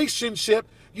relationship,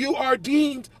 you are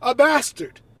deemed a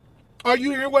bastard. Are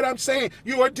you hearing what I'm saying?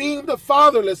 You are deemed the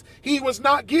fatherless. He was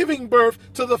not giving birth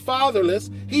to the fatherless.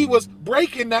 He was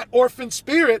breaking that orphan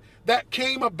spirit that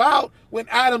came about when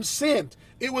Adam sinned.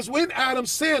 It was when Adam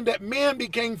sinned that man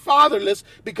became fatherless,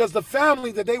 because the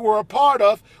family that they were a part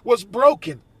of was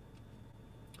broken.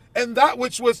 And that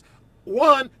which was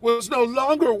one was no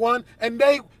longer one, and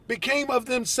they became of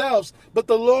themselves. But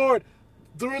the Lord,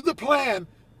 through the plan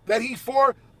that he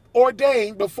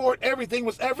foreordained before everything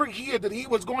was ever here, that he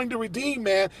was going to redeem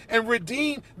man and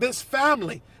redeem this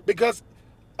family, because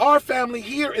our family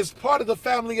here is part of the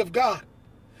family of God.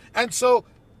 And so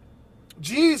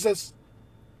Jesus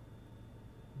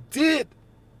did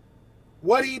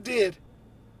what he did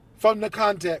from the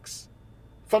context,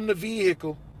 from the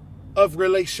vehicle of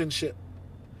relationship.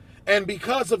 And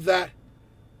because of that,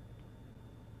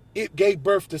 it gave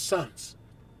birth to sons.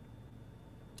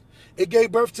 It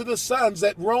gave birth to the sons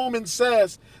that Romans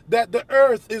says that the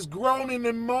earth is groaning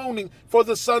and moaning for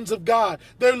the sons of God.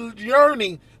 They're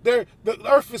yearning. The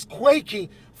earth is quaking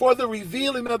for the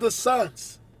revealing of the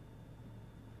sons.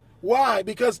 Why?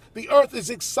 Because the earth is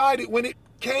excited when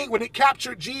it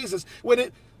captured Jesus, when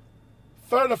it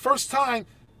for the first time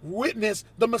witnessed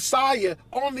the Messiah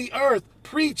on the earth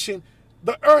preaching.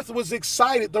 The earth was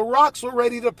excited. The rocks were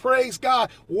ready to praise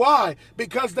God. Why?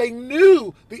 Because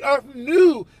the earth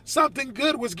knew something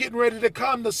good was getting ready to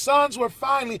come. The sons were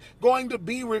finally going to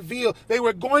be revealed. They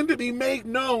were going to be made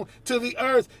known to the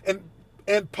earth.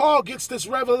 And Paul gets this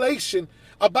revelation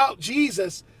about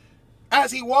Jesus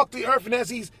as he walked the earth and as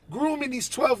he's grooming these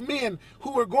 12 men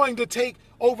who are going to take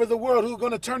over the world, who are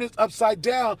going to turn it upside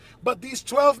down. But these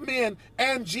 12 men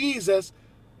and Jesus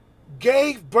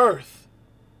gave birth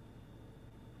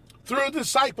through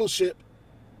discipleship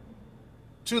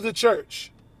to the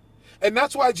church. And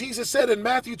that's why Jesus said in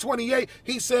Matthew 28,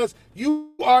 he says,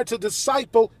 you are to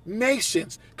disciple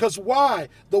nations. Because why?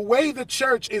 The way the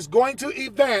church is going to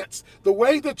advance, the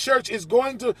way the church is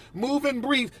going to move and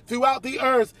breathe throughout the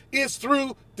earth is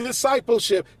through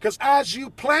discipleship. Because as you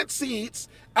plant seeds,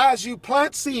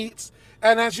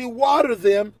 and as you water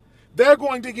them, they're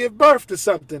going to give birth to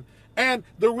something. And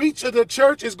the reach of the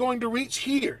church is going to reach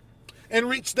here and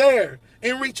reach there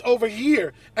and reach over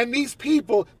here. And these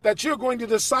people that you're going to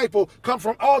disciple come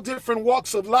from all different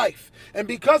walks of life. And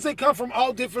because they come from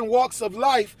all different walks of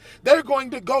life, they're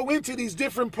going to go into these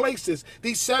different places,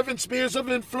 these 7 spheres of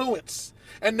influence.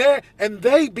 And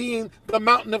they being the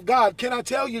mountain of God. Can I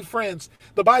tell you, friends,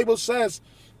 the Bible says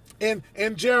in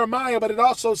Jeremiah, but it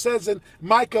also says in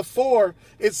Micah 4,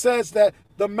 it says that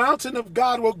the mountain of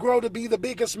God will grow to be the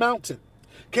biggest mountain.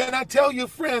 Can I tell you,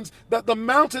 friends, that the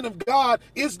mountain of God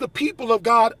is the people of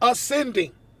God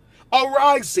ascending,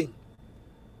 arising,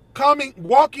 coming,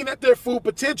 walking at their full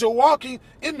potential, walking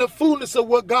in the fullness of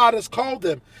what God has called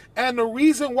them. And the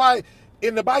reason why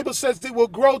in the Bible says they will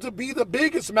grow to be the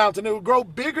biggest mountain, it will grow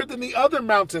bigger than the other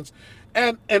mountains.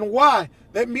 And why?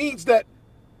 That means that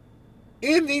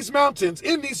in these mountains,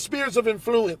 in these spheres of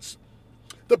influence,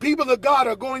 the people of God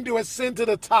are going to ascend to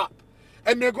the top.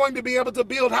 And they're going to be able to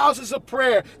build houses of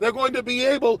prayer. They're going to be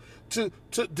able to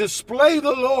display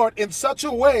the Lord in such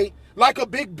a way, like a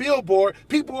big billboard.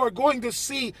 People are going to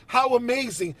see how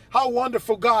amazing, how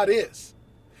wonderful God is.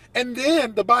 And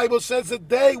then the Bible says that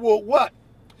they will what?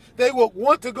 They will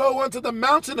want to go onto the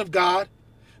mountain of God,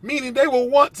 meaning they will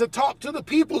want to talk to the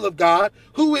people of God,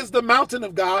 who is the mountain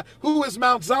of God, who is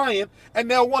Mount Zion, and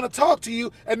they'll want to talk to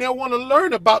you, and they'll want to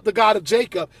learn about the God of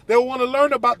Jacob. They'll want to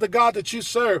learn about the God that you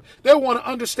serve. They'll want to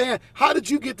understand, how did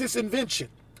you get this invention?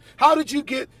 How did you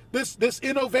get this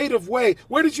innovative way?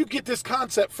 Where did you get this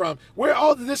concept from? Where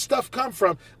all of this stuff come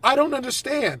from? I don't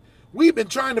understand. We've been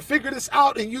trying to figure this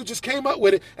out, and you just came up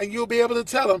with it, and you'll be able to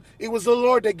tell them, it was the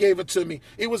Lord that gave it to me.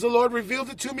 It was the Lord revealed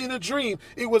it to me in a dream.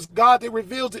 It was God that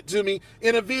revealed it to me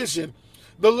in a vision.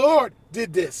 The Lord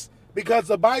did this because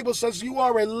the Bible says you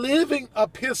are a living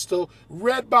epistle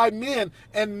read by men,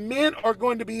 and men are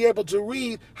going to be able to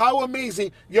read how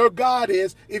amazing your God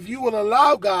is if you will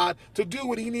allow God to do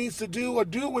what he needs to do, or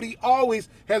do what he always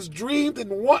has dreamed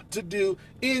and want to do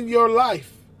in your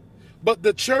life. But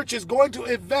the church is going to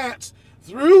advance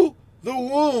through the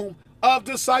womb of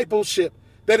discipleship,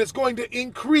 that it's going to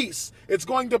increase. It's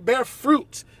going to bear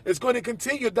fruit. It's going to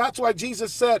continue. That's why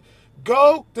Jesus said,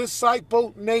 go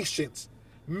disciple nations.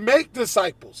 Make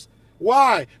disciples.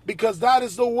 Why? Because that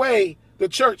is the way the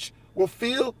church will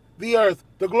fill the earth.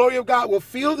 The glory of God will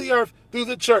fill the earth through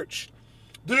the church,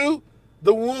 through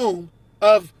the womb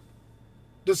of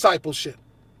discipleship.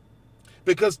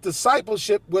 Because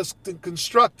discipleship was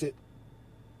constructed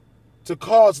to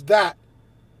cause that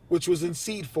which was in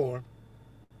seed form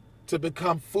to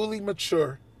become fully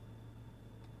mature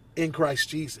in Christ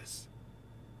Jesus.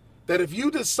 That if you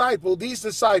disciple these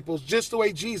disciples just the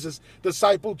way Jesus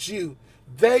discipled you,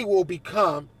 they will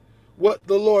become what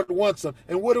the Lord wants them.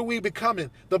 And what are we becoming?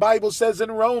 The Bible says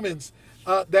in Romans,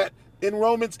 that in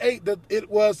Romans 8, that it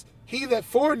was he that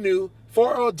foreknew,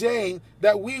 foreordained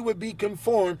that we would be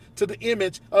conformed to the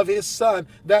image of his Son,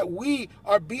 that we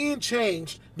are being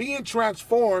changed, being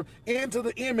transformed into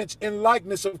the image and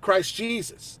likeness of Christ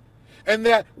Jesus. And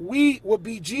that we will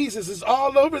be Jesuses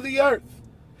all over the earth,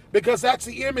 because that's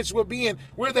the image we're being.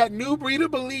 We're that new breed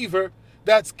of believer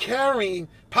that's carrying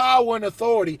power and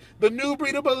authority. The new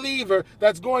breed of believer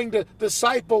that's going to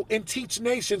disciple and teach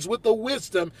nations with the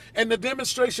wisdom and the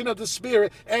demonstration of the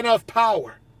Spirit and of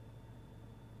power.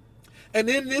 And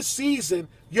in this season,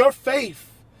 your faith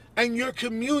and your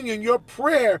communion, your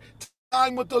prayer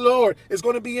time with the Lord is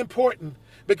going to be important.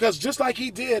 Because just like he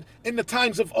did in the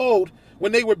times of old,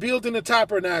 when they were building the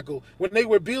tabernacle, when they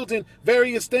were building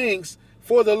various things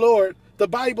for the Lord, the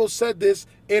Bible said this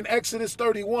in Exodus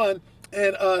 31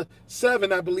 and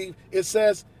 7, I believe. It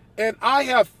says, and I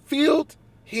have filled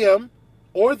him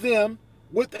or them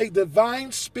with a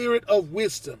divine spirit of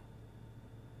wisdom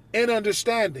and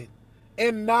understanding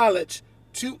and knowledge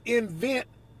to invent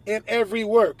in every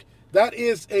work. That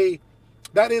is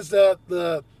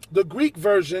the Greek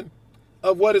version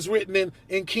of what is written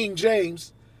in King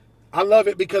James. I love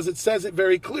it because it says it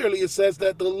very clearly. It says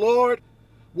that the Lord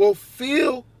will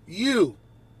fill you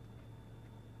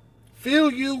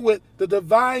with the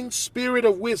divine spirit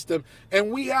of wisdom.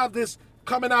 And we have this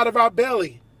coming out of our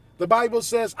belly. The Bible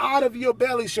says, out of your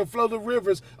belly shall flow the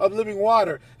rivers of living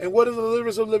water. And what are the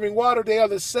rivers of living water? They are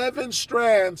the 7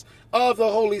 strands of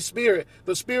the Holy Spirit.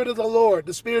 The Spirit of the Lord,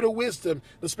 the Spirit of wisdom,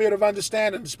 the Spirit of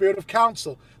understanding, the Spirit of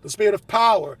counsel, the Spirit of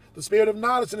power, the Spirit of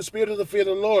knowledge, and the Spirit of the fear of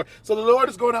the Lord. So the Lord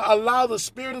is going to allow the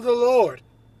Spirit of the Lord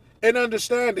and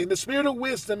understanding, the Spirit of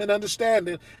wisdom and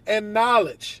understanding and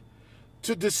knowledge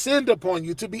to descend upon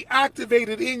you, to be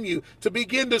activated in you, to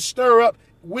begin to stir up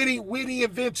witty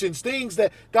inventions, things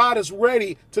that God is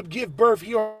ready to give birth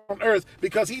here on earth,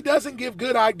 because he doesn't give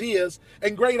good ideas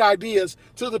and great ideas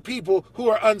to the people who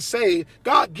are unsaved.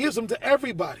 God gives them to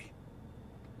everybody.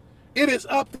 It is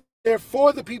up there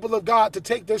for the people of God to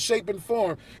take their shape and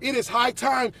form. It is high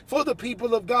time for the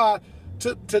people of God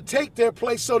to take their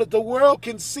place so that the world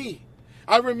can see.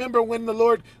 I remember when the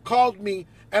Lord called me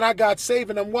and I got saved,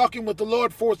 and I'm walking with the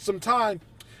Lord for some time,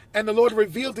 and the Lord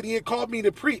revealed that he had called me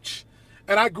to preach.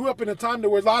 And I grew up in a time there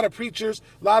were a lot of preachers,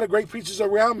 a lot of great preachers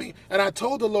around me. And I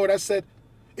told the Lord, I said,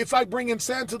 it's like bringing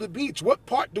sand to the beach. What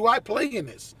part do I play in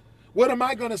this? What am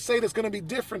I going to say that's going to be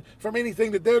different from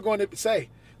anything that they're going to say?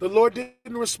 The Lord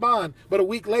didn't respond, but a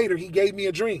week later, he gave me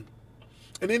a dream.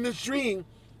 And in this dream,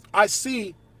 I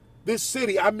see this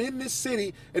city. I'm in this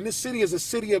city, and this city is a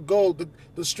city of gold.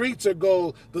 The streets are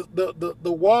gold. The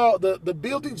wall, the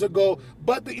buildings are gold.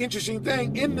 But the interesting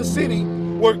thing, in the city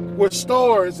were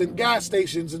stores and gas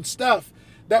stations and stuff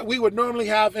that we would normally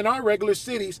have in our regular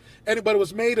cities, but it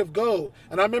was made of gold.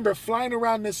 And I remember flying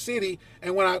around this city,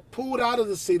 and when I pulled out of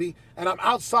the city, and I'm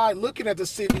outside looking at the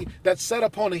city that's set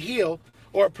up on a hill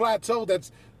or a plateau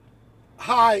that's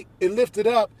high and lifted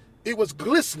up, it was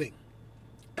glistening.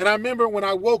 And I remember when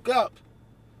I woke up,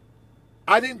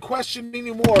 I didn't question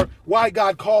anymore why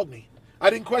God called me. I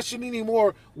didn't question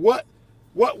anymore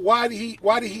why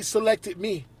did he selected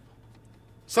me.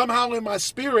 Somehow in my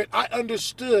spirit, I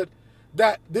understood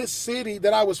that this city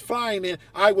that I was flying in,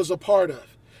 I was a part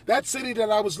of. That city that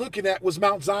I was looking at was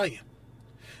Mount Zion.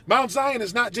 Mount Zion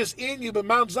is not just in you, but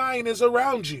Mount Zion is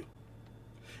around you.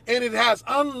 And it has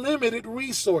unlimited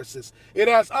resources. It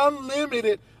has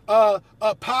unlimited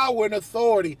power and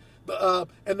authority.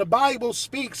 And the Bible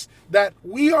speaks that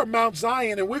we are Mount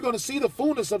Zion, and we're going to see the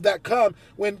fullness of that come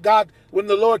when the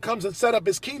Lord comes and set up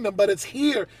his kingdom. But it's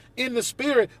here in the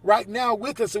spirit right now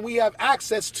with us, and we have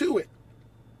access to it.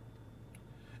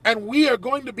 And we are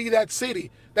going to be that city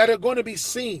that are going to be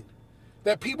seen,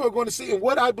 that people are going to see. And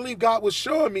what I believe God was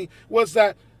showing me was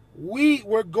that we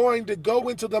were going to go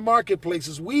into the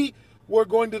marketplaces. We were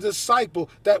going to disciple,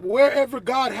 that wherever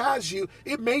God has you,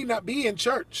 it may not be in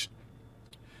church.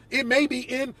 It may be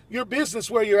in your business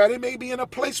where you're at. It may be in a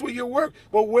place where you work.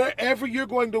 But wherever you're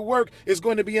going to work is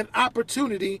going to be an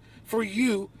opportunity for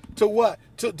you to what?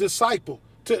 To disciple,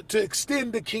 to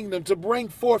extend the kingdom, to bring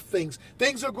forth things.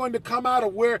 Things are going to come out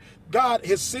of where God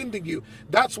is sending you.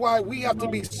 That's why we have to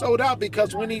be sold out,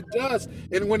 because when he does,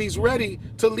 and when he's ready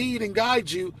to lead and guide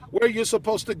you where you're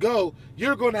supposed to go,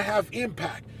 you're going to have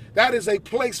impact. That is a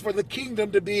place for the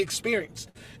kingdom to be experienced.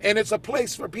 And it's a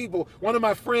place for people. One of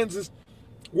my friends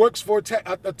works for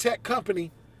a tech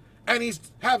company, and he's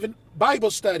having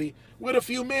Bible study with a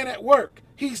few men at work.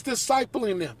 He's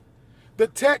discipling them. The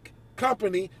tech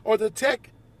company or the tech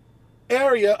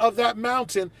area of that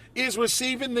mountain is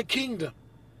receiving the kingdom.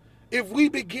 If we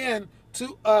begin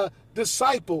to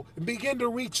disciple and begin to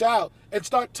reach out and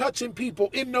start touching people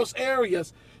in those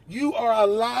areas, you're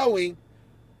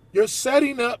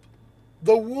setting up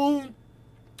the womb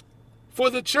for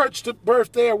the church to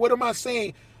birth there. What am I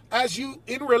saying? As you,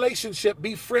 in relationship,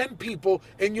 befriend people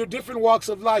in your different walks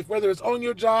of life, whether it's on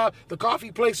your job, the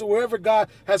coffee place, or wherever God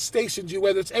has stationed you,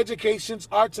 whether it's education,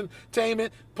 arts,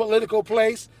 entertainment, political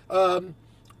place, any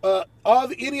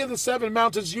of the 7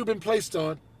 mountains you've been placed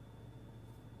on,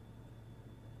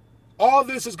 all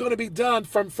this is going to be done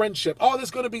from friendship. All this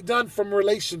is going to be done from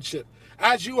relationship.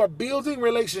 As you are building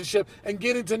relationship and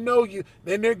getting to know you,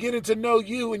 and they're getting to know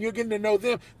you, and you're getting to know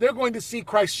them, they're going to see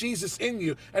Christ Jesus in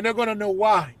you, and they're going to know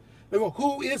why. They go,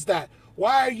 who is that?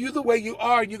 Why are you the way you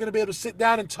are? And you're going to be able to sit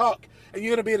down and talk, and you're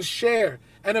going to be able to share.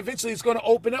 And eventually it's going to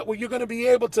open up where you're going to be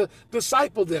able to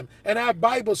disciple them and have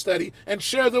Bible study and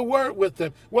share the word with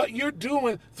them. What you're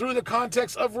doing through the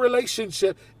context of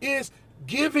relationship is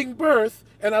giving birth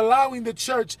and allowing the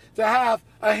church to have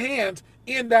a hand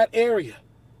in that area.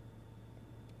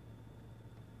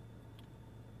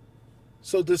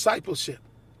 So discipleship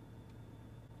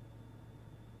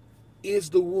is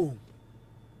the womb,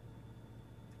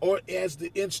 or as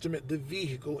the instrument, the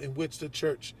vehicle in which the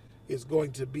church is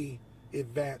going to be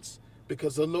advanced.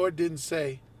 Because the Lord didn't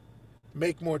say,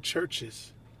 make more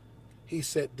churches. He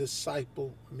said,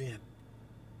 disciple men.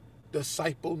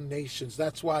 disciple nations.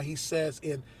 That's why he says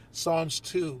in Psalms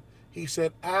 2, he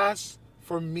said, ask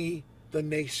for me the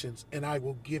nations and I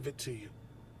will give it to you.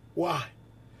 Why?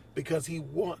 Because he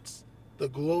wants the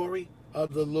glory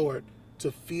of the Lord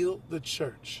to fill the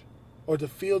church, or to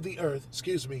fill the earth,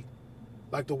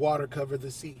 like the water covered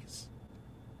the seas.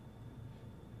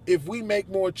 If we make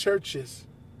more churches,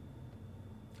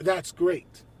 that's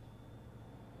great.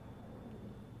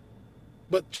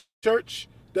 But church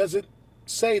doesn't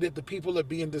say that the people are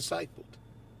being discipled.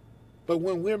 But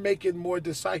when we're making more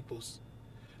disciples,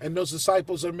 and those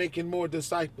disciples are making more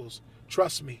disciples,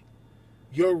 trust me,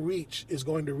 your reach is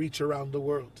going to reach around the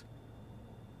world.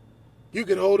 You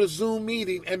can hold a Zoom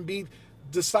meeting and be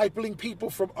discipling people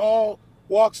from all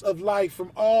walks of life,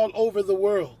 from all over the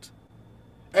world.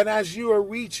 And as you are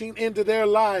reaching into their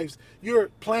lives, you're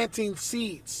planting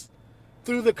seeds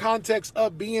through the context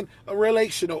of being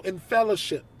relational in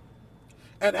fellowship.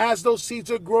 And as those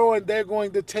seeds are growing, they're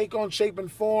going to take on shape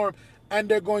and form, and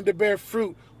they're going to bear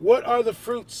fruit. What are the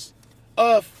fruits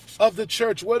of the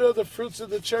church? What are the fruits of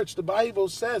the church? The Bible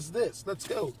says this. Let's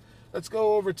go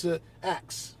over to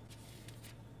Acts.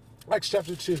 Acts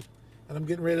chapter 2. And I'm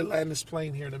getting ready to land this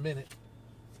plane here in a minute.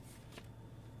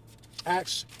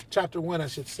 Acts chapter 1, I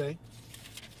should say.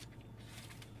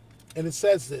 And it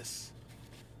says this.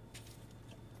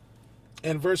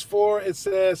 In verse 4, it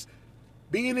says,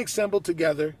 being assembled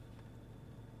together,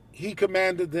 he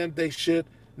commanded them they should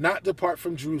not depart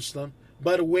from Jerusalem,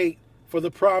 but wait for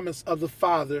the promise of the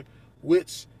Father,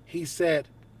 which he said,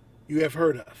 you have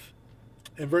heard of.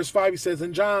 In verse 5, he says,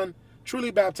 and John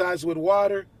truly baptized with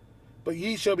water, but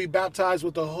ye shall be baptized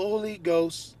with the Holy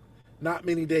Ghost not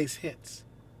many days hence.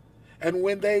 And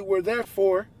when they were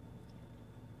there,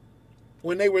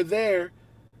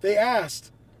 they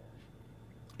asked,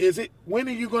 when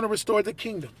are you going to restore the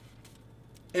kingdom?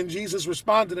 And Jesus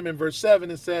responded to them in verse 7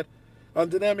 and said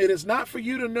unto them, it is not for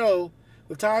you to know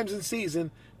the times and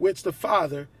season which the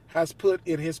Father has put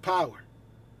in his power.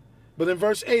 But in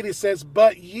verse 8 it says,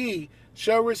 but ye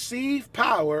shall receive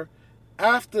power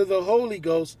after the Holy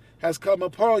Ghost has come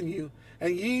upon you,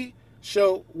 and ye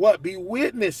shall be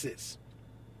witnesses.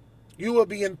 You will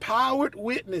be empowered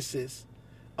witnesses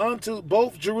unto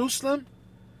both Jerusalem,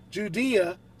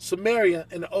 Judea, Samaria,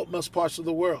 and the utmost parts of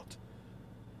the world.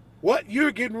 What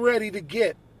you're getting ready to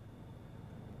get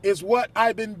is what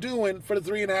I've been doing for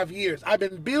the 3.5 years. I've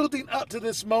been building up to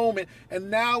this moment,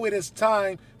 and now it is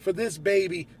time for this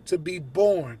baby to be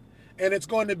born. And it's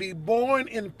going to be born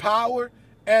in power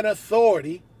and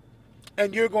authority,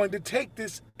 and you're going to take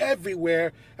this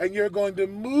everywhere, and you're going to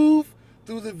move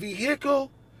through the vehicle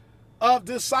of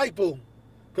disciple,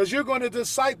 because you're going to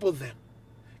disciple them.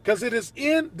 Because it is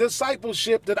in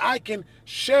discipleship that I can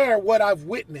share what I've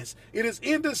witnessed. It is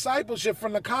in discipleship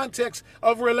from the context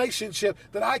of relationship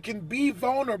that I can be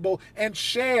vulnerable and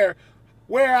share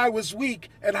where I was weak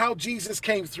and how Jesus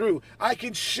came through. I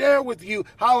can share with you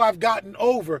how I've gotten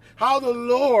over, how the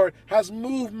Lord has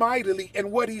moved mightily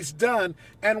and what he's done,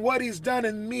 and what he's done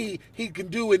in me, he can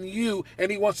do in you,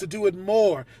 and he wants to do it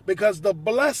more, because the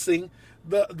blessing,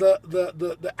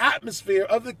 the atmosphere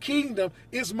of the kingdom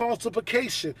is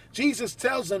multiplication. Jesus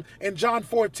tells them in John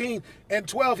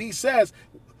 14:12, he says,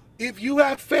 if you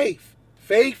have faith,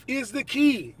 faith is the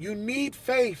key. You need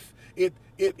faith.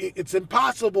 It's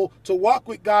impossible to walk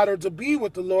with God or to be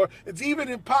with the Lord. It's even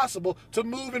impossible to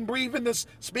move and breathe in the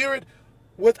Spirit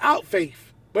without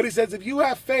faith. But he says, if you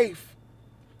have faith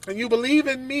and you believe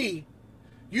in me,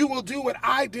 you will do what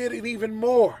I did and even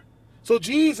more. So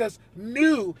Jesus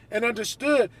knew and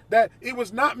understood that it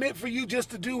was not meant for you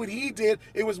just to do what he did.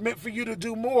 It was meant for you to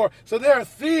do more. So there are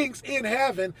things in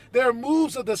heaven. There are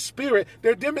moves of the Spirit.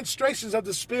 There are demonstrations of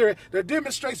the Spirit. There are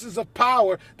demonstrations of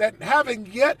power that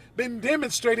haven't yet been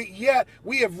demonstrated yet.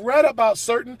 We have read about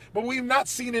certain, but we've not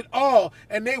seen it all.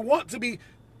 And they want to be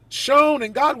shown,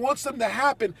 and God wants them to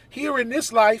happen here in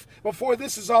this life before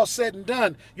this is all said and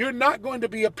done. You're not going to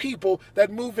be a people that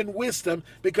move in wisdom,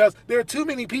 because there are too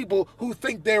many people who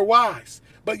think they're wise.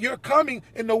 But you're coming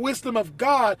in the wisdom of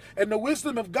God, and the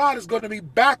wisdom of God is going to be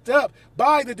backed up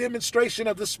by the demonstration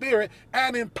of the Spirit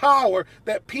and in power,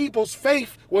 that people's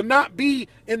faith will not be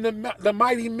in the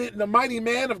mighty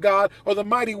man of God or the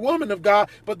mighty woman of God,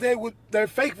 but their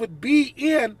faith would be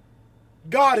in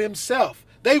God himself.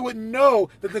 They would know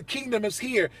that the kingdom is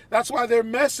here. That's why their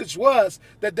message was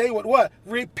that they would what?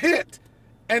 Repent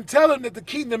and tell them that the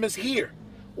kingdom is here.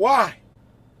 Why?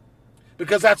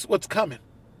 Because that's what's coming.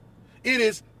 It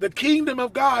is the kingdom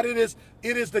of God. It is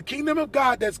the kingdom of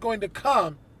God that's going to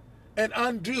come and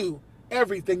undo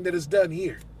everything that is done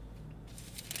here.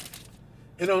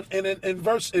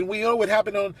 And we know what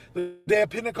happened on the day of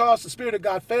Pentecost. The Spirit of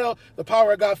God fell, the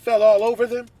power of God fell all over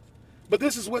them. But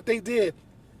this is what they did.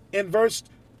 In verse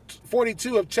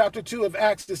 42 of chapter 2 of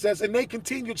Acts, it says, and they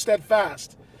continued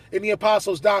steadfast in the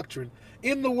apostles' doctrine,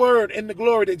 in the word, in the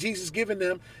glory that Jesus given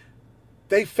them,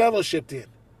 they fellowshipped in.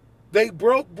 They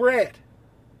broke bread,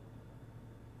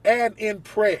 and in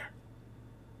prayer,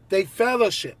 they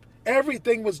fellowship.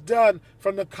 Everything was done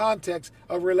from the context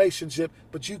of relationship,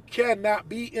 but you cannot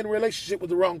be in relationship with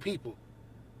the wrong people.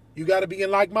 You got to be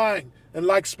in like mind and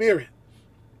like spirit.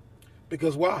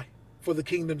 Because why? For the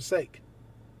kingdom's sake.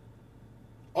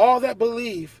 All that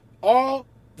believe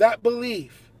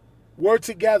were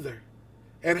together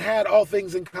and had all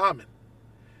things in common.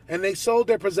 And they sold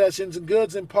their possessions and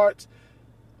goods and parts,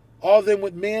 all of them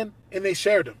with men, and they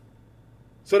shared them.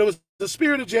 So there was the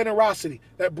spirit of generosity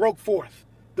that broke forth.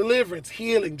 Deliverance,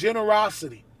 healing,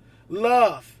 generosity,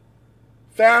 love,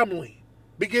 family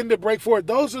begin to break forth.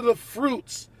 Those are the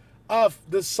fruits of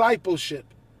discipleship.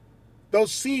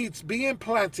 Those seeds being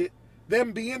planted,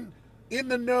 them being in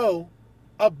the know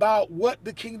about what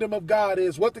the kingdom of God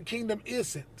is, what the kingdom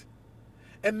isn't.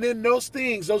 And then those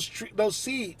things, those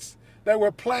seeds that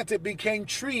were planted became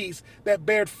trees that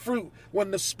bared fruit. When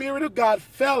the Spirit of God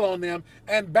fell on them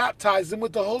and baptized them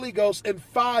with the Holy Ghost and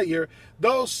fire,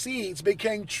 those seeds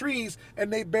became trees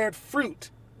and they bared fruit.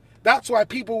 That's why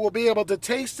people will be able to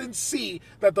taste and see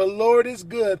that the Lord is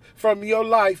good from your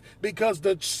life, because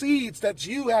the seeds that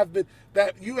you have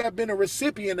been a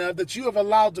recipient of, that you have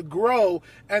allowed to grow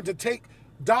and to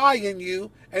die in you,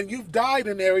 and you've died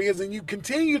in areas and you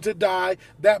continue to die,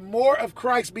 that more of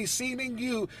Christ be seen in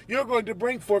you, you're going to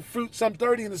bring forth fruit some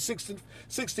 30 and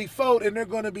 60 fold, and they're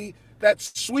going to be that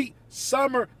sweet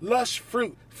summer lush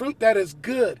fruit that is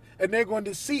good, and they're going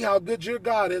to see how good your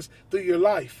God is through your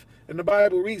life. And the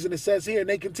Bible reason it says here, and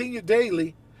they continued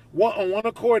daily on one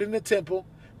accord in the temple,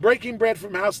 breaking bread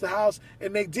from house to house,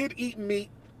 and they did eat meat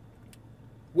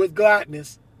with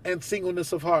gladness and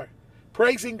singleness of heart,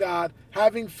 praising God,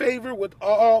 having favor with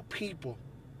all people.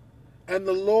 And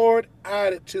the Lord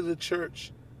added to the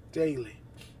church daily.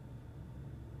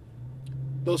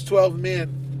 Those 12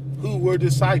 men who were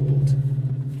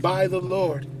discipled by the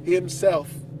Lord himself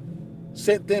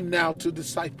sent them now to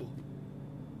disciple,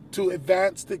 to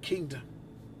advance the kingdom.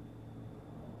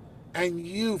 And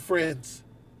you, friends,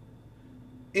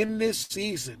 in this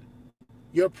season,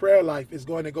 your prayer life is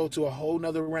going to go to a whole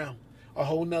nother realm, a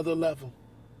whole nother level.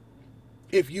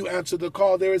 If you answer the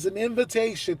call, there is an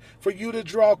invitation for you to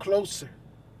draw closer,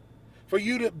 for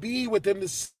you to be with him, to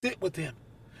sit with him,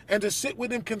 and to sit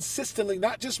with him consistently,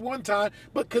 not just one time,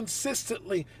 but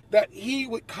consistently, that he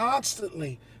would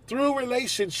constantly, through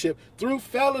relationship, through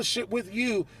fellowship with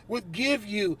you, would give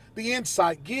you the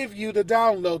insight, give you the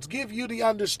downloads, give you the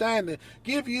understanding,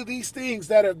 give you these things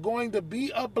that are going to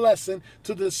be a blessing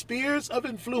to the spheres of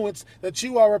influence that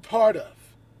you are a part of,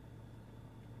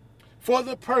 for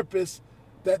the purpose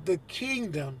that the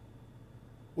kingdom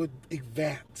would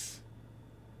advance.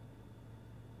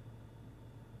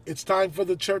 It's time for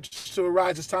the church to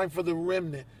arise. It's time for the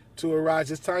remnant to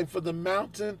arise. It's time for the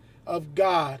mountain of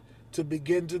God to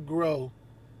begin to grow,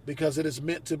 because it is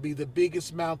meant to be the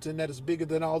biggest mountain that is bigger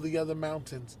than all the other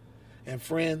mountains. And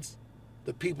friends,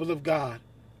 the people of God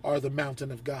are the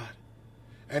mountain of God.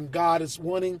 And God is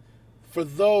wanting for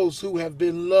those who have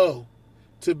been low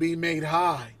to be made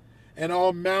high, and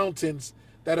all mountains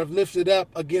that have lifted up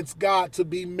against God to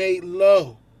be made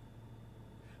low.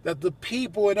 That the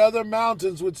people in other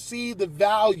mountains would see the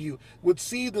value, would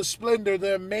see the splendor,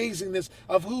 the amazingness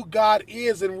of who God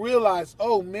is, and realize,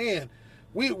 oh man,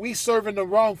 we serving the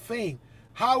wrong thing.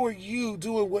 How are you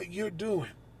doing what you're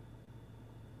doing?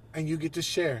 And you get to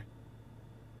share.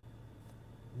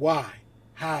 Why?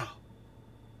 How?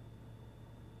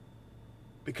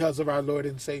 Because of our Lord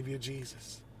and Savior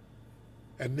Jesus.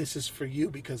 And this is for you,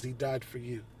 because he died for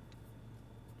you.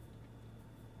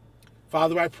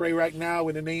 Father, I pray right now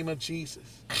in the name of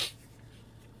Jesus.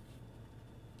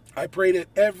 I pray that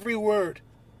every word,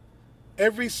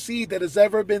 every seed that has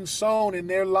ever been sown in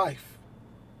their life,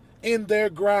 in their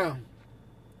ground,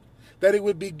 that it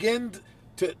would begin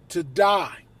to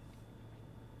die.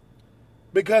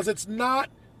 Because it's not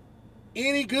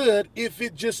any good if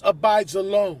it just abides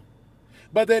alone,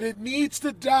 but that it needs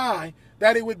to die,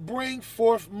 that it would bring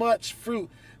forth much fruit.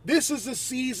 This is the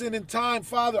season and time,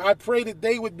 Father. I pray that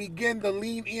they would begin to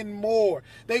lean in more.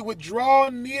 They would draw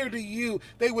near to you.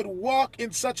 They would walk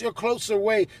in such a closer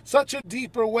way, such a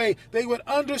deeper way. They would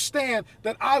understand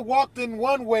that I walked in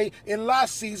one way in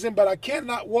last season, but I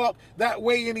cannot walk that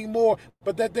way anymore.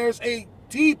 But that there's a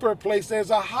deeper place,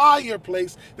 there's a higher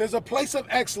place, there's a place of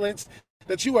excellence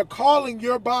that you are calling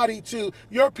your body to,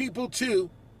 your people to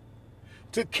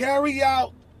carry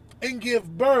out and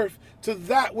give birth to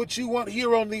that which you want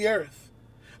here on the earth.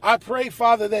 I pray,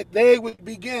 Father, that they would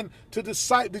begin to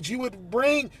disciple, that you would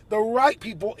bring the right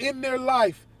people in their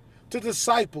life to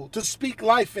disciple, to speak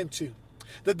life into.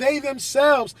 That they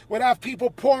themselves would have people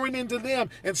pouring into them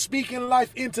and speaking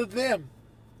life into them.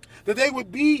 That they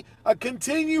would be a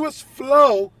continuous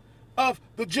flow of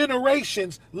the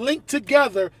generations linked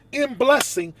together in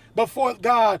blessing before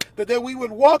God, that we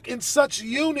would walk in such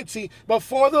unity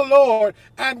before the Lord,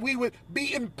 and we would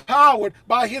be empowered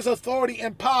by his authority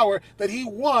and power that he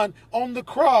won on the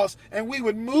cross, and we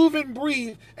would move and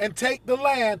breathe and take the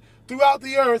land throughout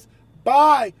the earth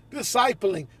by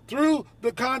discipling through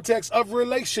the context of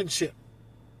relationship.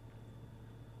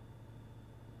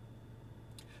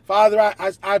 Father,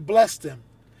 I bless them,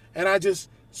 and I just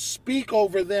speak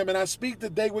over them, and I speak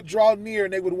that they would draw near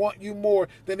and they would want you more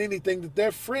than anything, that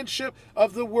their friendship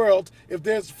of the world, if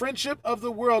there's friendship of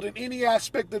the world in any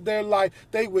aspect of their life,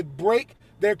 they would break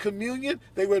their communion,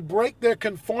 they would break their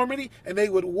conformity, and they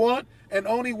would want and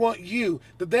only want you.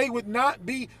 That they would not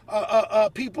be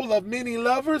people of many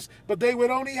lovers, but they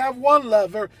would only have one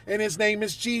lover, and his name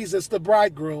is Jesus, the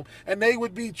bridegroom, and they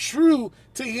would be true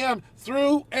to him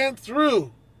through and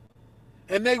through,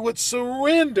 and they would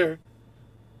surrender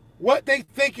what they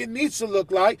think it needs to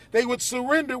look like. They would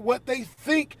surrender what they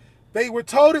think they were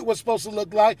told it was supposed to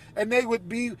look like, and they would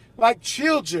be like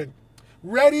children,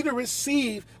 ready to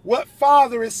receive what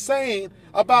Father is saying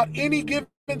about any given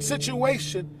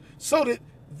situation, so that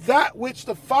that which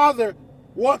the Father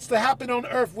wants to happen on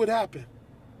earth would happen,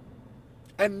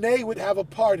 and they would have a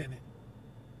part in it.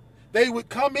 They would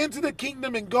come into the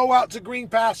kingdom and go out to green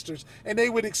pastures, and they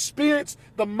would experience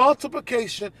the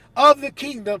multiplication of the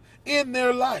kingdom in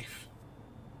their life.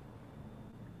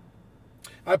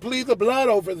 I plead the blood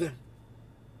over them.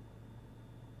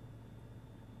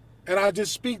 And I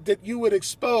just speak that you would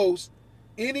expose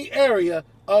any area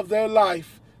of their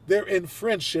life they're in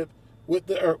friendship with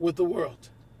the earth, with the world.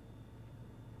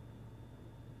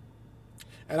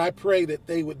 And I pray that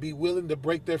they would be willing to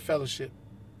break their fellowship.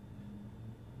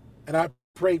 And I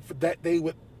pray for that they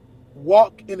would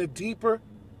walk in a deeper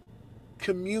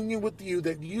communion with you,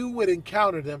 that you would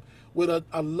encounter them with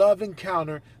a love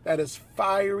encounter that is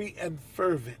fiery and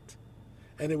fervent,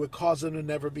 and it would cause them to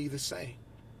never be the same.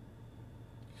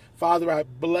 Father, I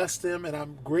bless them, and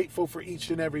I'm grateful for each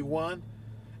and every one,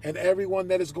 and everyone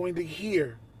that is going to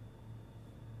hear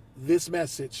this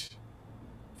message.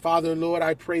 Father, Lord,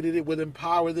 I pray that it would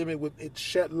empower them, it would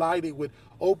shed light, it would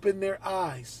open their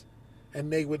eyes,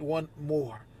 and they would want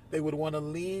more. They would want to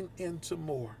lean into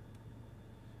more.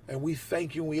 And we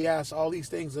thank you, and we ask all these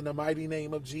things in the mighty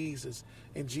name of Jesus.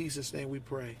 In Jesus' name we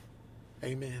pray.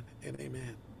 Amen and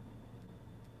amen.